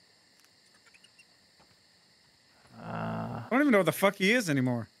 I don't even know what the fuck he is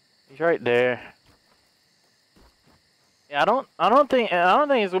anymore. He's right there. Yeah, I don't think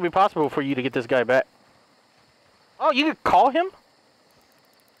it's gonna be possible for you to get this guy back. Oh, you could call him?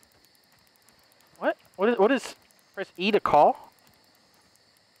 What? What is press E to call?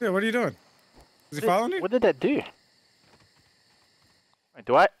 Yeah, what are you doing? Is he following you? What did that do? Wait,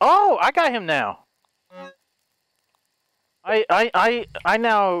 do I? Oh, I got him now. I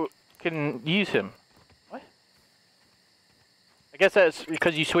now can use him. What? I guess that's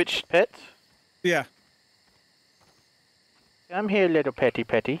because you switched pets? Yeah. I'm here, little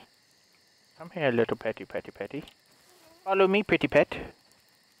petty. Come here, little petty. Follow me, pretty pet.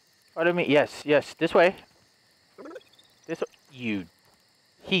 Follow me. Yes, this way. This way. You.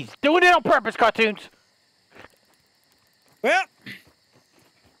 He's doing it on purpose, cartoons. Well,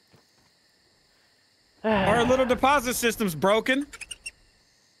 our little deposit system's broken.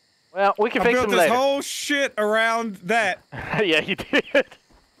 Well, we can I fix built him this later. whole shit around that. Yeah, you did.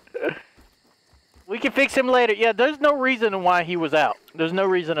 We can fix him later. Yeah, there's no reason why he was out. There's no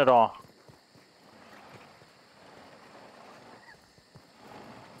reason at all.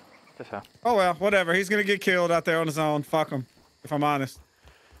 Oh well, whatever. He's gonna get killed out there on his own. Fuck him, if I'm honest.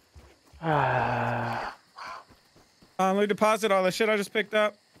 Let me deposit all the shit I just picked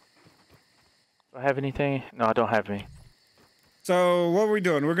up. Do I have anything? No, I don't have any. So what are we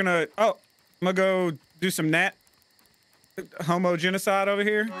doing? We're gonna. Oh, I'm gonna go do some gnat homo genocide over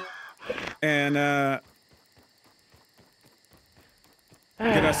here, and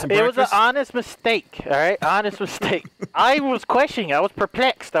get us some It was breakfast. an honest mistake, all right? Honest mistake. I was questioning. I was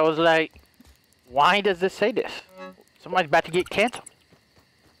perplexed. I was like, why does this say this? Somebody's about to get canceled.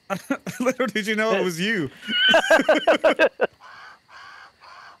 Little did you know it was you.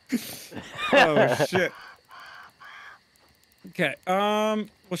 Oh shit. Okay.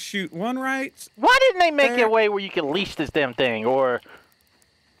 We'll shoot one right. Why didn't they make there. a way where you can leash this damn thing, or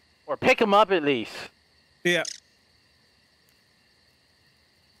pick him up at least? Yeah.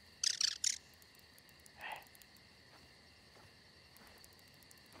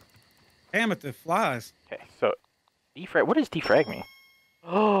 Damn it, the flies. Okay, so defrag. What does defrag mean?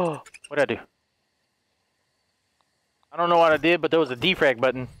 Oh, what did I do? I don't know what I did, but there was a defrag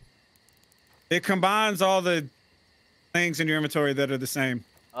button. It combines all the things in your inventory that are the same.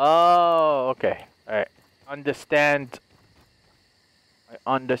 Oh, okay. All right. Understand. I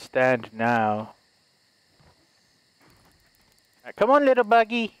understand now. All right, come on, little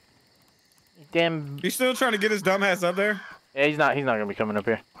buggy. You damn. You still trying to get his dumbass up there? Yeah, he's not. He's not gonna be coming up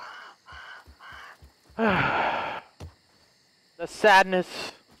here. The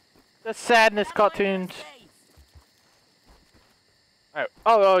sadness. The sadness, cartoons. All right.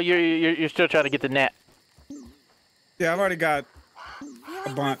 Oh, you're still trying to get the net. Yeah, I've already got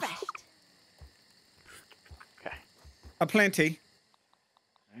Feeling bunch. refreshed. Okay. a plenty.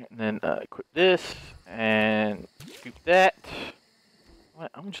 All right, and then equip this and scoop that. What?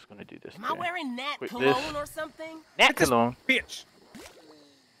 I'm just gonna do this. Am I wearing Nat Quit cologne this. or something? Nat cologne. Bitch.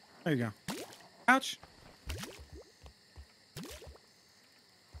 There you go. Ouch.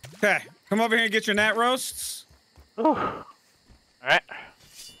 Okay, come over here and get your gnat roasts. Ooh. All right.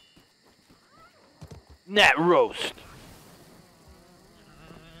 Nat roast.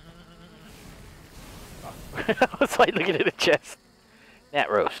 I was like looking at the chest. Nat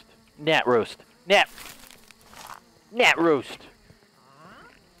roast. Nat roast. Nat roast.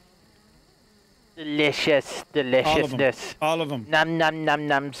 Delicious. Deliciousness. All of them. Num num num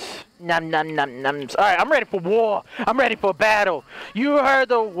nums. Num num num nums. Alright, I'm ready for war. I'm ready for battle. You heard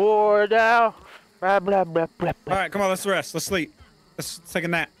the war now. Blah blah blah blah blah. All right, come on, let's rest. Let's sleep. Let's take a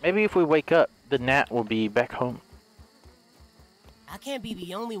nap. Maybe if we wake up, the gnat will be back home. I can't be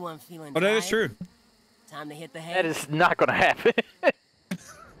the only one feeling Oh, that is tired. true. Time to hit the That hay. is not gonna happen.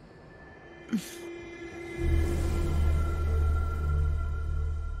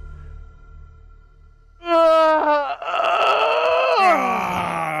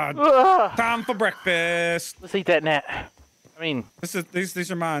 Ah, time for breakfast. Let's eat that gnat. I mean,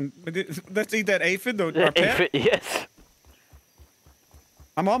 These are mine. Let's eat that aphid, our pet. yes.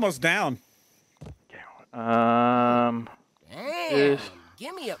 I'm almost down. Damn. Yes.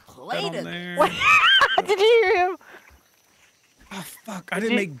 Give me a That plate on of there. Did you hear him? Oh fuck! I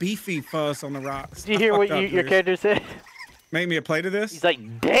didn't make beefy fuzz on the rocks. Did you hear what your character said? Make me a plate of this. He's like,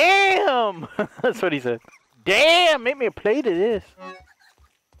 damn! That's what he said. Damn, make me a plate of this.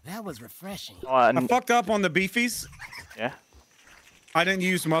 That was refreshing. Oh, I fucked up on the beefies. yeah. I didn't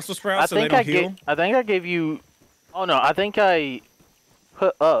use muscle I sprouts, so they think don't heal. I think I gave you. Oh no, I think I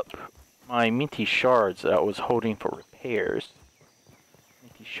put up my minty shards that I was holding for repairs.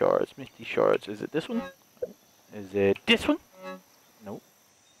 Minty shards. Is it this one? Is it this one? Nope.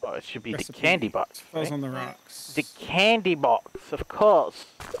 Oh, it should be Recipe. the candy box. Fuzz Right? on the rocks. The candy box, of course.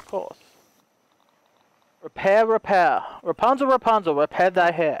 Repair. Rapunzel, repair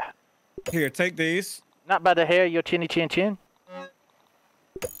thy hair. Here, take these, Not by the hair, your chinny chin chin.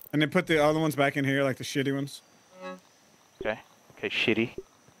 and then put the other ones back in here, like the shitty ones. Okay, shitty.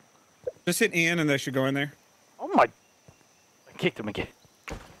 Just hit N, and they should go in there. Oh my! I kicked him again.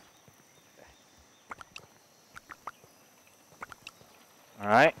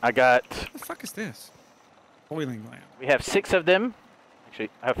 Alright, I got. What the fuck is this? Boiling lamp. We have 6 of them. Actually,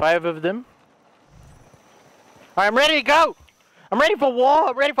 I have 5 of them. Alright, I'm ready to go. I'm ready for war.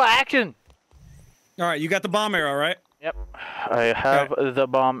 I'm ready for action. All right, you got the bomb arrow, right? Yep. I have the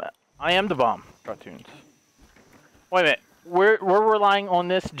bomb. I am the bomb. Cartoons. Wait a minute. We're relying on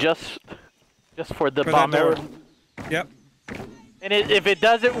this just for the bomb arrow. Yep. And if it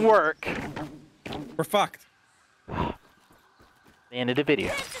doesn't work, we're fucked. The end of the video.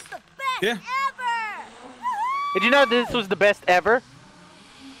 This is the best Yeah. ever! Did you know this was the best ever?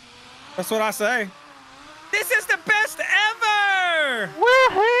 That's what I say. This is the best ever!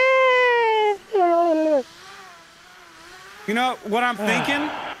 Woohoo! You know what I'm thinking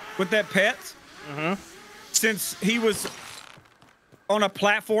with that pet? Since he was on a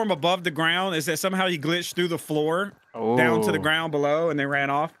platform above the ground, is that somehow he glitched through the floor down to the ground below and they ran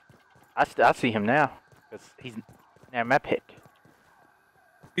off? I see him now. Because he's now my pet.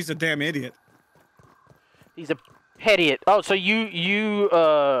 He's a damn idiot. He's a pet idiot. Oh, so you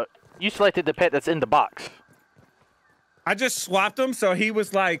selected the pet that's in the box. I just swapped him, so he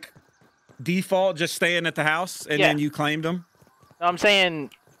was like default, just staying at the house, and then you claimed him. No, I'm saying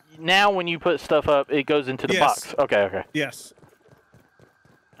now when you put stuff up, it goes into the box. Okay. Yes.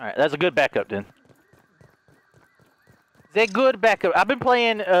 All right, that's a good backup then. Is that good backup? I've been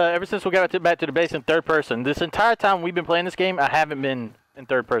playing ever since we got back to the base in third person. This entire time we've been playing this game, I haven't been in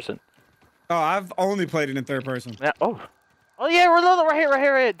third person. Oh, I've only played it in third person. Yeah, oh yeah, we're right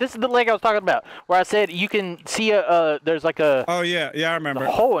here. This is the leg I was talking about, where I said you can see there's like a. Oh yeah, I remember.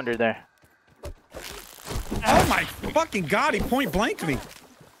 A hole under there. Oh my fucking god, he point blanked me.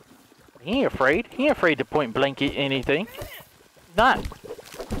 He ain't afraid. He ain't afraid to point blank at anything. Not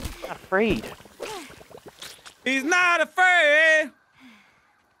afraid. He's not afraid.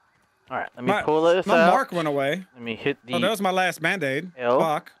 All right, let me pull this out. My mark went away. Let me hit the. Oh, that was my last band-aid. L.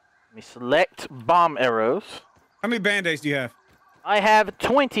 Fuck. Let me select bomb arrows. How many band-aids do you have? I have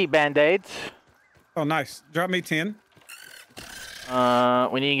 20 band-aids. Oh, nice. Drop me 10.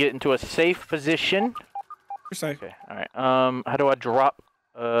 We need to get into a safe position. You're safe. Okay, all right. How do I drop?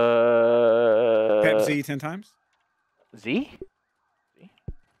 Tap Z 10 times. Z?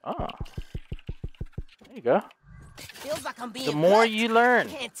 Oh. There you go. Feels like I'm being The more cut. you learn.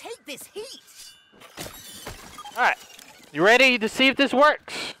 Can't take this heat. All right. You ready to see if this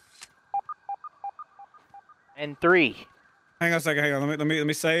works? And 3. Hang on a second. Hang on. Let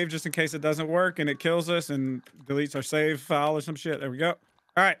me save just in case it doesn't work and it kills us and deletes our save file or some shit. There we go.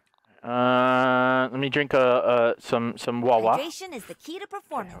 All right. Let me drink some Wawa. Hydration is the key to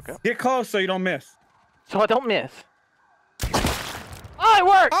performance. Okay. Get close so you don't miss. So I don't miss. Oh, it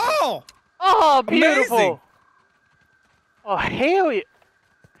worked! Oh! Oh, beautiful! Amazing. Oh, hell yeah!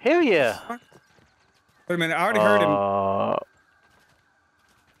 Hell yeah! Wait a minute. I already heard him.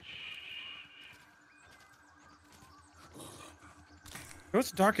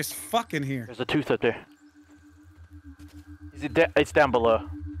 It's dark as fuck in here. There's a tooth up there. Is it? It's down below.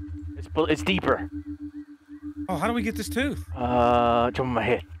 It's deeper. Oh, how do we get this tooth? Jump on my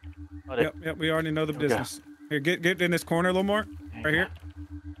head. Yep. We already know the business. Here, get in this corner a little more. Right here.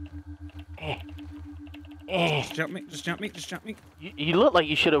 Just jump me. Just jump me. You look like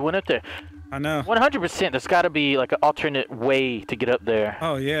you should have went up there. I know. 100%. There's got to be like an alternate way to get up there.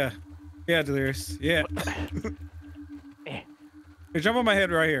 Oh yeah. Yeah, Delirious. Yeah. Here, jump on my head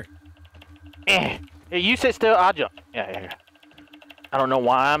right here. Hey, you sit still. I'll jump. Yeah. I don't know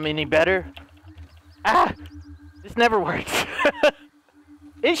why I'm any better. Ah! This never works.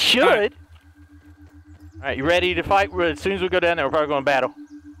 It should. All right, you ready to fight? As soon as we go down there, we're probably going to battle.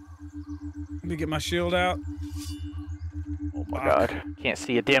 Let me get my shield out. Oh my god. Can't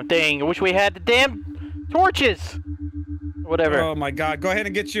see a damn thing. I wish we had the damn torches. Whatever. Oh my god. Go ahead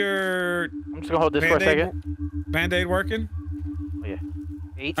and get your... I'm just going to hold this for a second. Band-aid working? Oh yeah.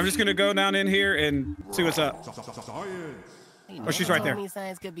 8. I'm just going to go down in here and see what's up. Oh, she's right there.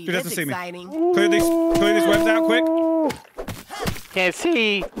 She doesn't see me. Clear these webs out quick. Can't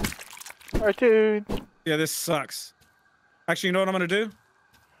see. Cartoon. Yeah, this sucks. Actually, you know what I'm going to do?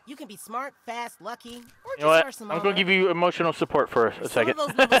 You can be smart, fast, lucky, or You just know what? hurt some I'm going to give you emotional support for a second.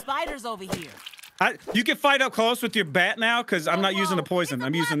 Some of those little spiders over here. You can fight up close with your bat now, because I'm not using the poison.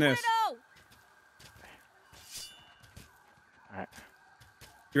 I'm using this. Alright.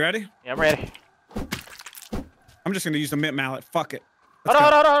 You ready? Yeah, I'm ready. I'm just going to use the mint mallet. Fuck it.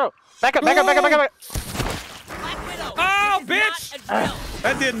 Hold on. Back up. Oh, bitch!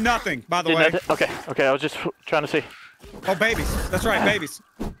 That did nothing, by the way. Okay, I was just trying to see. Oh, babies. That's right, babies.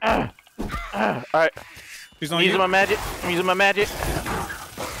 Alright. She's I'm using my magic.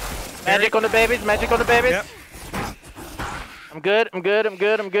 Magic on the babies. Yep. I'm good. And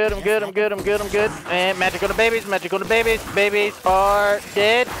magic on the babies. Babies are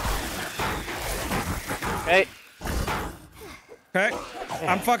dead. Okay. Okay.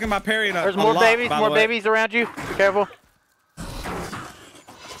 I'm fucking my parry up. There's more babies. More Babies around you. Be careful.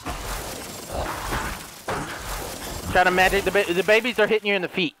 Try to magic the babies are hitting you in the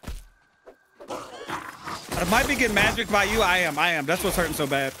feet. I might be getting magic by you. I am. That's what's hurting so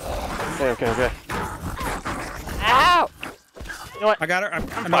bad. Okay. Ow! You know what? I got her.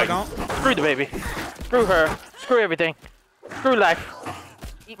 I'm not gone. Screw the baby. Screw her. Screw everything. Screw life.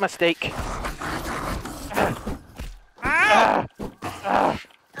 Eat my steak.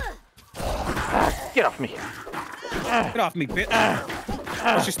 Get off me. Get off me, bitch.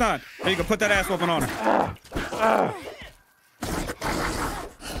 Oh, she's stunned. There you go. Put that ass whooping on her.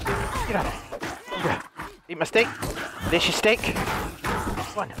 Get off. Eat my steak. Delicious steak.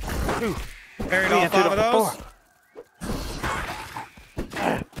 1, 2, Buried all 5 of those.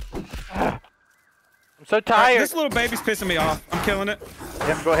 4. I'm so tired. This little baby's pissing me off. I'm killing it.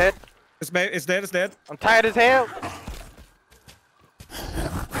 Yep, go ahead. It's dead. It's dead. I'm tired as hell.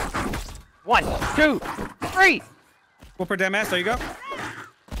 1, 2, 3. Whoop her damn ass. There you go.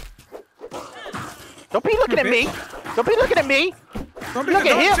 Don't be looking at me. Don't be looking at me. Look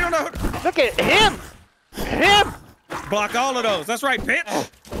at him. Look at him. Him. Block all of those. That's right, bitch.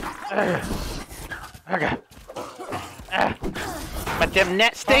 Okay. But them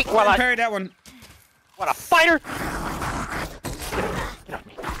net steak while I parry that one. What a fighter. Get off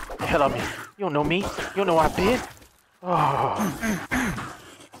me. Get the hell off me. You don't know me. You don't know where I've been. Oh.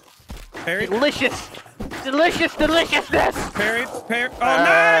 Parry. Delicious. Deliciousness. Parry. Oh,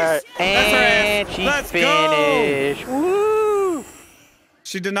 nice. And she's finished. Go. Woo.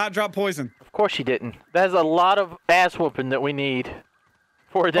 She did not drop poison. Of course she didn't. That's a lot of ass whooping that we need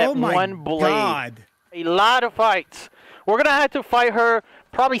for that one blade. God. A lot of fights. We're going to have to fight her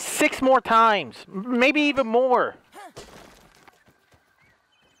probably 6 more times. Maybe even more.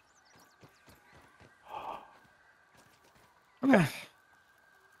 Okay.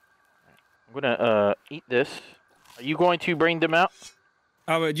 I'm going to eat this. Are you going to bring them out?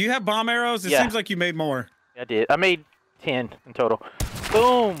 Oh, do you have bomb arrows? It seems like you made more. I did. I made 10 in total.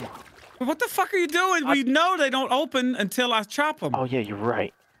 Boom. What the fuck are you doing? We know they don't open until I chop them. Oh, yeah, you're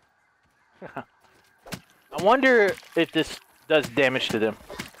right. I wonder if this does damage to them.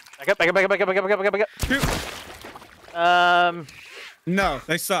 Back up. Shoot. No,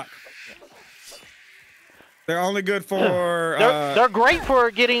 they suck. They're only good for... They're great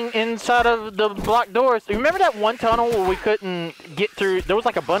for getting inside of the blocked doors. Remember that one tunnel where we couldn't get through? There was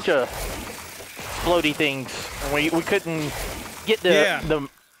like a bunch of floaty things. And we couldn't get the...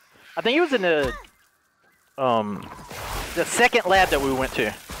 I think it was in the second lab that we went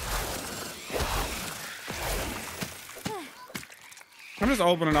to. I'm just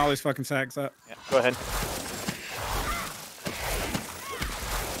opening all these fucking sacks up. Yeah, go ahead.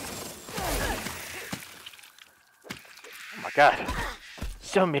 Oh my god.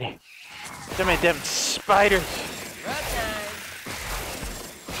 So many damn spiders.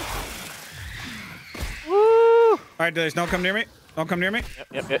 Woo! Alright, Delirious, don't come near me. Don't come near me.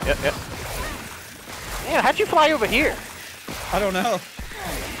 Yep. Man, how'd you fly over here? I don't know.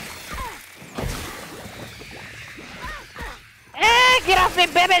 Get off me,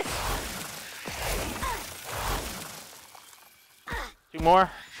 babies! 2 more.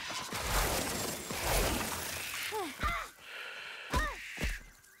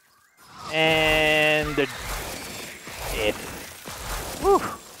 And they're dead. Whew.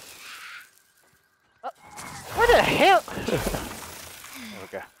 Where the hell?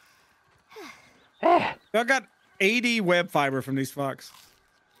 Okay. I got 80 web fiber from these fucks.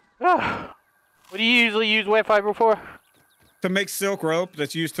 What do you usually use web fiber for? To make silk rope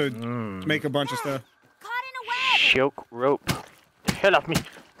that's used to make a bunch of stuff. Caught in a web. Silk rope. The hell off me.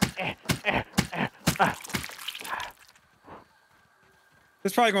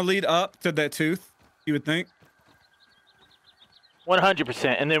 It's probably going to lead up to that tooth, you would think.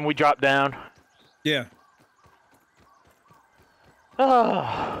 100%. And then we drop down. Yeah.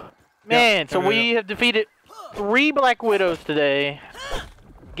 Oh, man. So we have defeated 3 Black Widows today.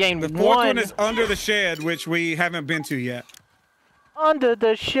 Gained the 4th 1. one is under the shed, which we haven't been to yet. Under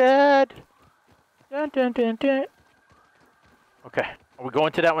the shed. Dun, dun, dun, dun. Okay. Are we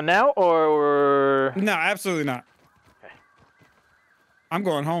going to that one now, or? No, absolutely not. Okay. I'm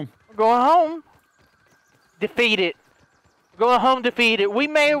going home. We're going home. Defeated. Going home defeated. We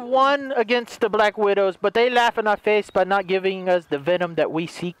may have won against the Black Widows, but they laugh in our face by not giving us the venom that we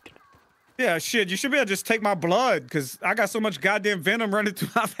seek. Yeah, shit. You should be able to just take my blood, because I got so much goddamn venom running through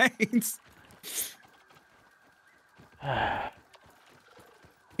my veins.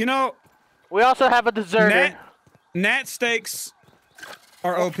 You know, we also have a deserter. Nat steaks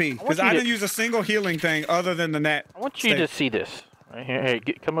are OP because I didn't use a single healing thing other than the net. I want you to see this. Right here. Hey,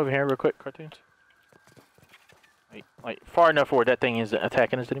 come over here real quick, cartoons. Wait, like far enough where that thing isn't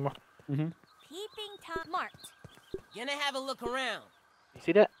attacking us anymore. Peeping Tom marked. Gonna have a look around. You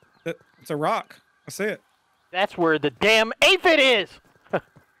see that? It's a rock. I see it. That's where the damn aphid is.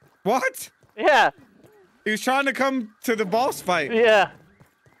 What? Yeah. He was trying to come to the boss fight. Yeah.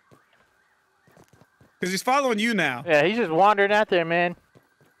 Because he's following you now. Yeah, he's just wandering out there, man.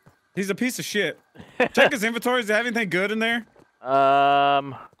 He's a piece of shit. Check his inventory. Does he have anything good in there?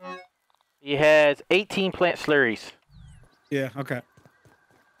 He has 18 plant slurries. Yeah, okay.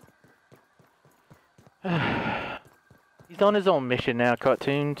 He's on his own mission now,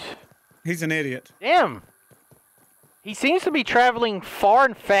 cartoons. He's an idiot. Damn. He seems to be traveling far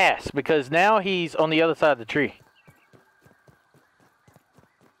and fast because now he's on the other side of the tree.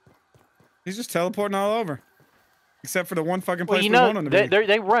 He's just teleporting all over. Except for the one fucking place Well, you we want know, him to be.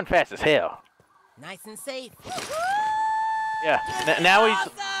 they run fast as hell. Nice and safe. Yeah. Now he's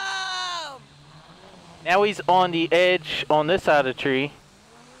Awesome! now he's on the edge on this side of the tree.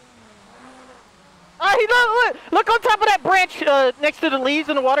 Oh, look on top of that branch next to the leaves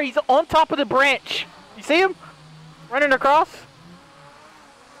in the water. He's on top of the branch. You see him running across?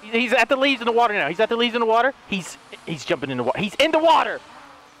 He's at the leaves in the water now. He's at the leaves in the water. He's jumping in the water. He's in the water.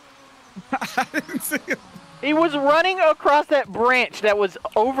 I didn't see him. He was running across that branch that was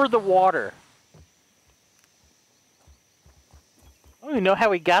over the water. I don't even know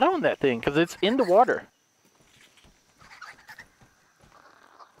how he got on that thing because it's in the water.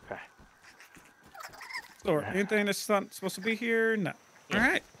 Okay. So, anything that's not supposed to be here? No. Yeah. All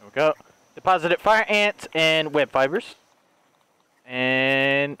right. There we go. Deposited fire ants and web fibers.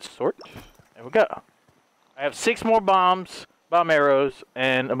 And sort. There we go. I have 6 more bomb arrows,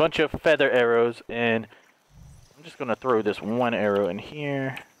 and a bunch of feather arrows, and I'm just gonna throw this one arrow in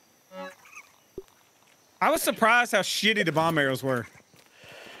here. I was surprised how shitty the bomb arrows were.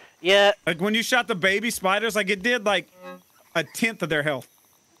 Yeah. Like when you shot the baby spiders, like it did like 1/10 of their health.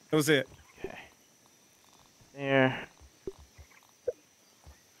 That was it. Okay. There.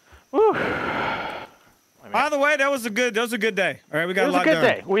 Woo. By the way, that was a good day. All right, we got It a was lot a good done.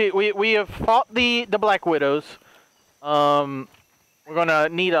 day. We have fought the Black Widows. We're gonna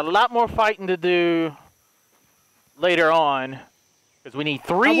need a lot more fighting to do later on because we need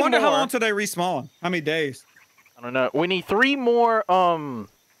 3 more. I wonder how long till they respawn. How many days? I don't know. We need 3 more. What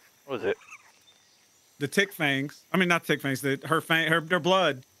was it? The tick fangs. I mean, not tick fangs. Their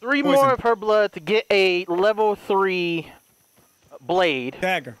blood. 3 poison. more of her blood to get a level 3 blade.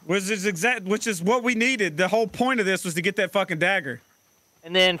 Dagger. Which is what we needed. The whole point of this was to get that fucking dagger.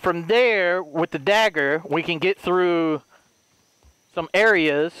 And then from there, with the dagger, we can get through some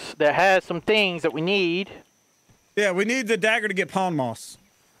areas that has some things that we need. Yeah, we need the dagger to get palm moss.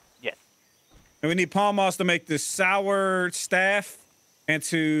 Yes. And we need palm moss to make this sour staff and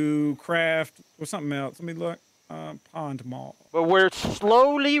to craft something else. Let me look. Pond moss. But we're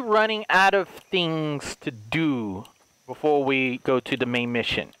slowly running out of things to do before we go to the main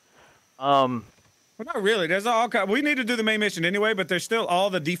mission. Well, not really. There's all kind. We need to do the main mission anyway, but there's still all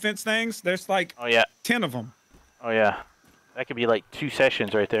the defense things. There's like 10 of them. Oh yeah, that could be like 2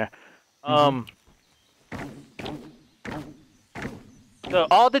 sessions right there. So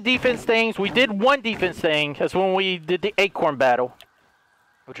all the defense things, we did one defense thing. That's when we did the acorn battle,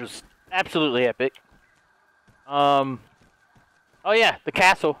 which was absolutely epic. Oh yeah, the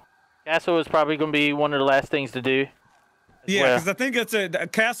castle. Castle is probably going to be one of the last things to do. Yeah, because I think a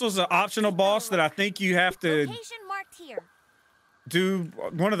castle's an optional boss that I think you have to Location marked here. do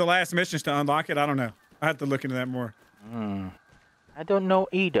one of the last missions to unlock it. I don't know. I have to look into that more. I don't know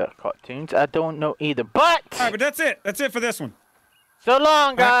either, cartoons. I don't know either. But All right, but that's it. That's it for this one. So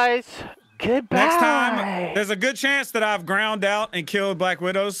long, guys. Goodbye. Next time, there's a good chance that I've ground out and killed Black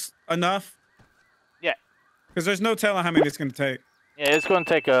Widows enough. Yeah. Because there's no telling how many it's going to take. Yeah, it's going to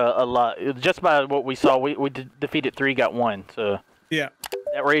take a lot. Just by what we saw, we defeated 3, got 1. So Yeah.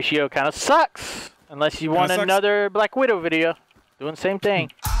 that ratio kind of sucks. Unless you want another Black Widow video doing the same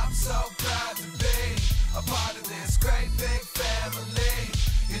thing. I'm so proud to be a part of this great big family.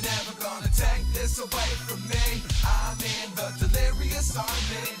 You're never gonna take this away from me. I'm in the delirious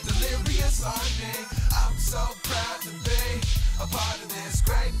army, delirious army. I'm so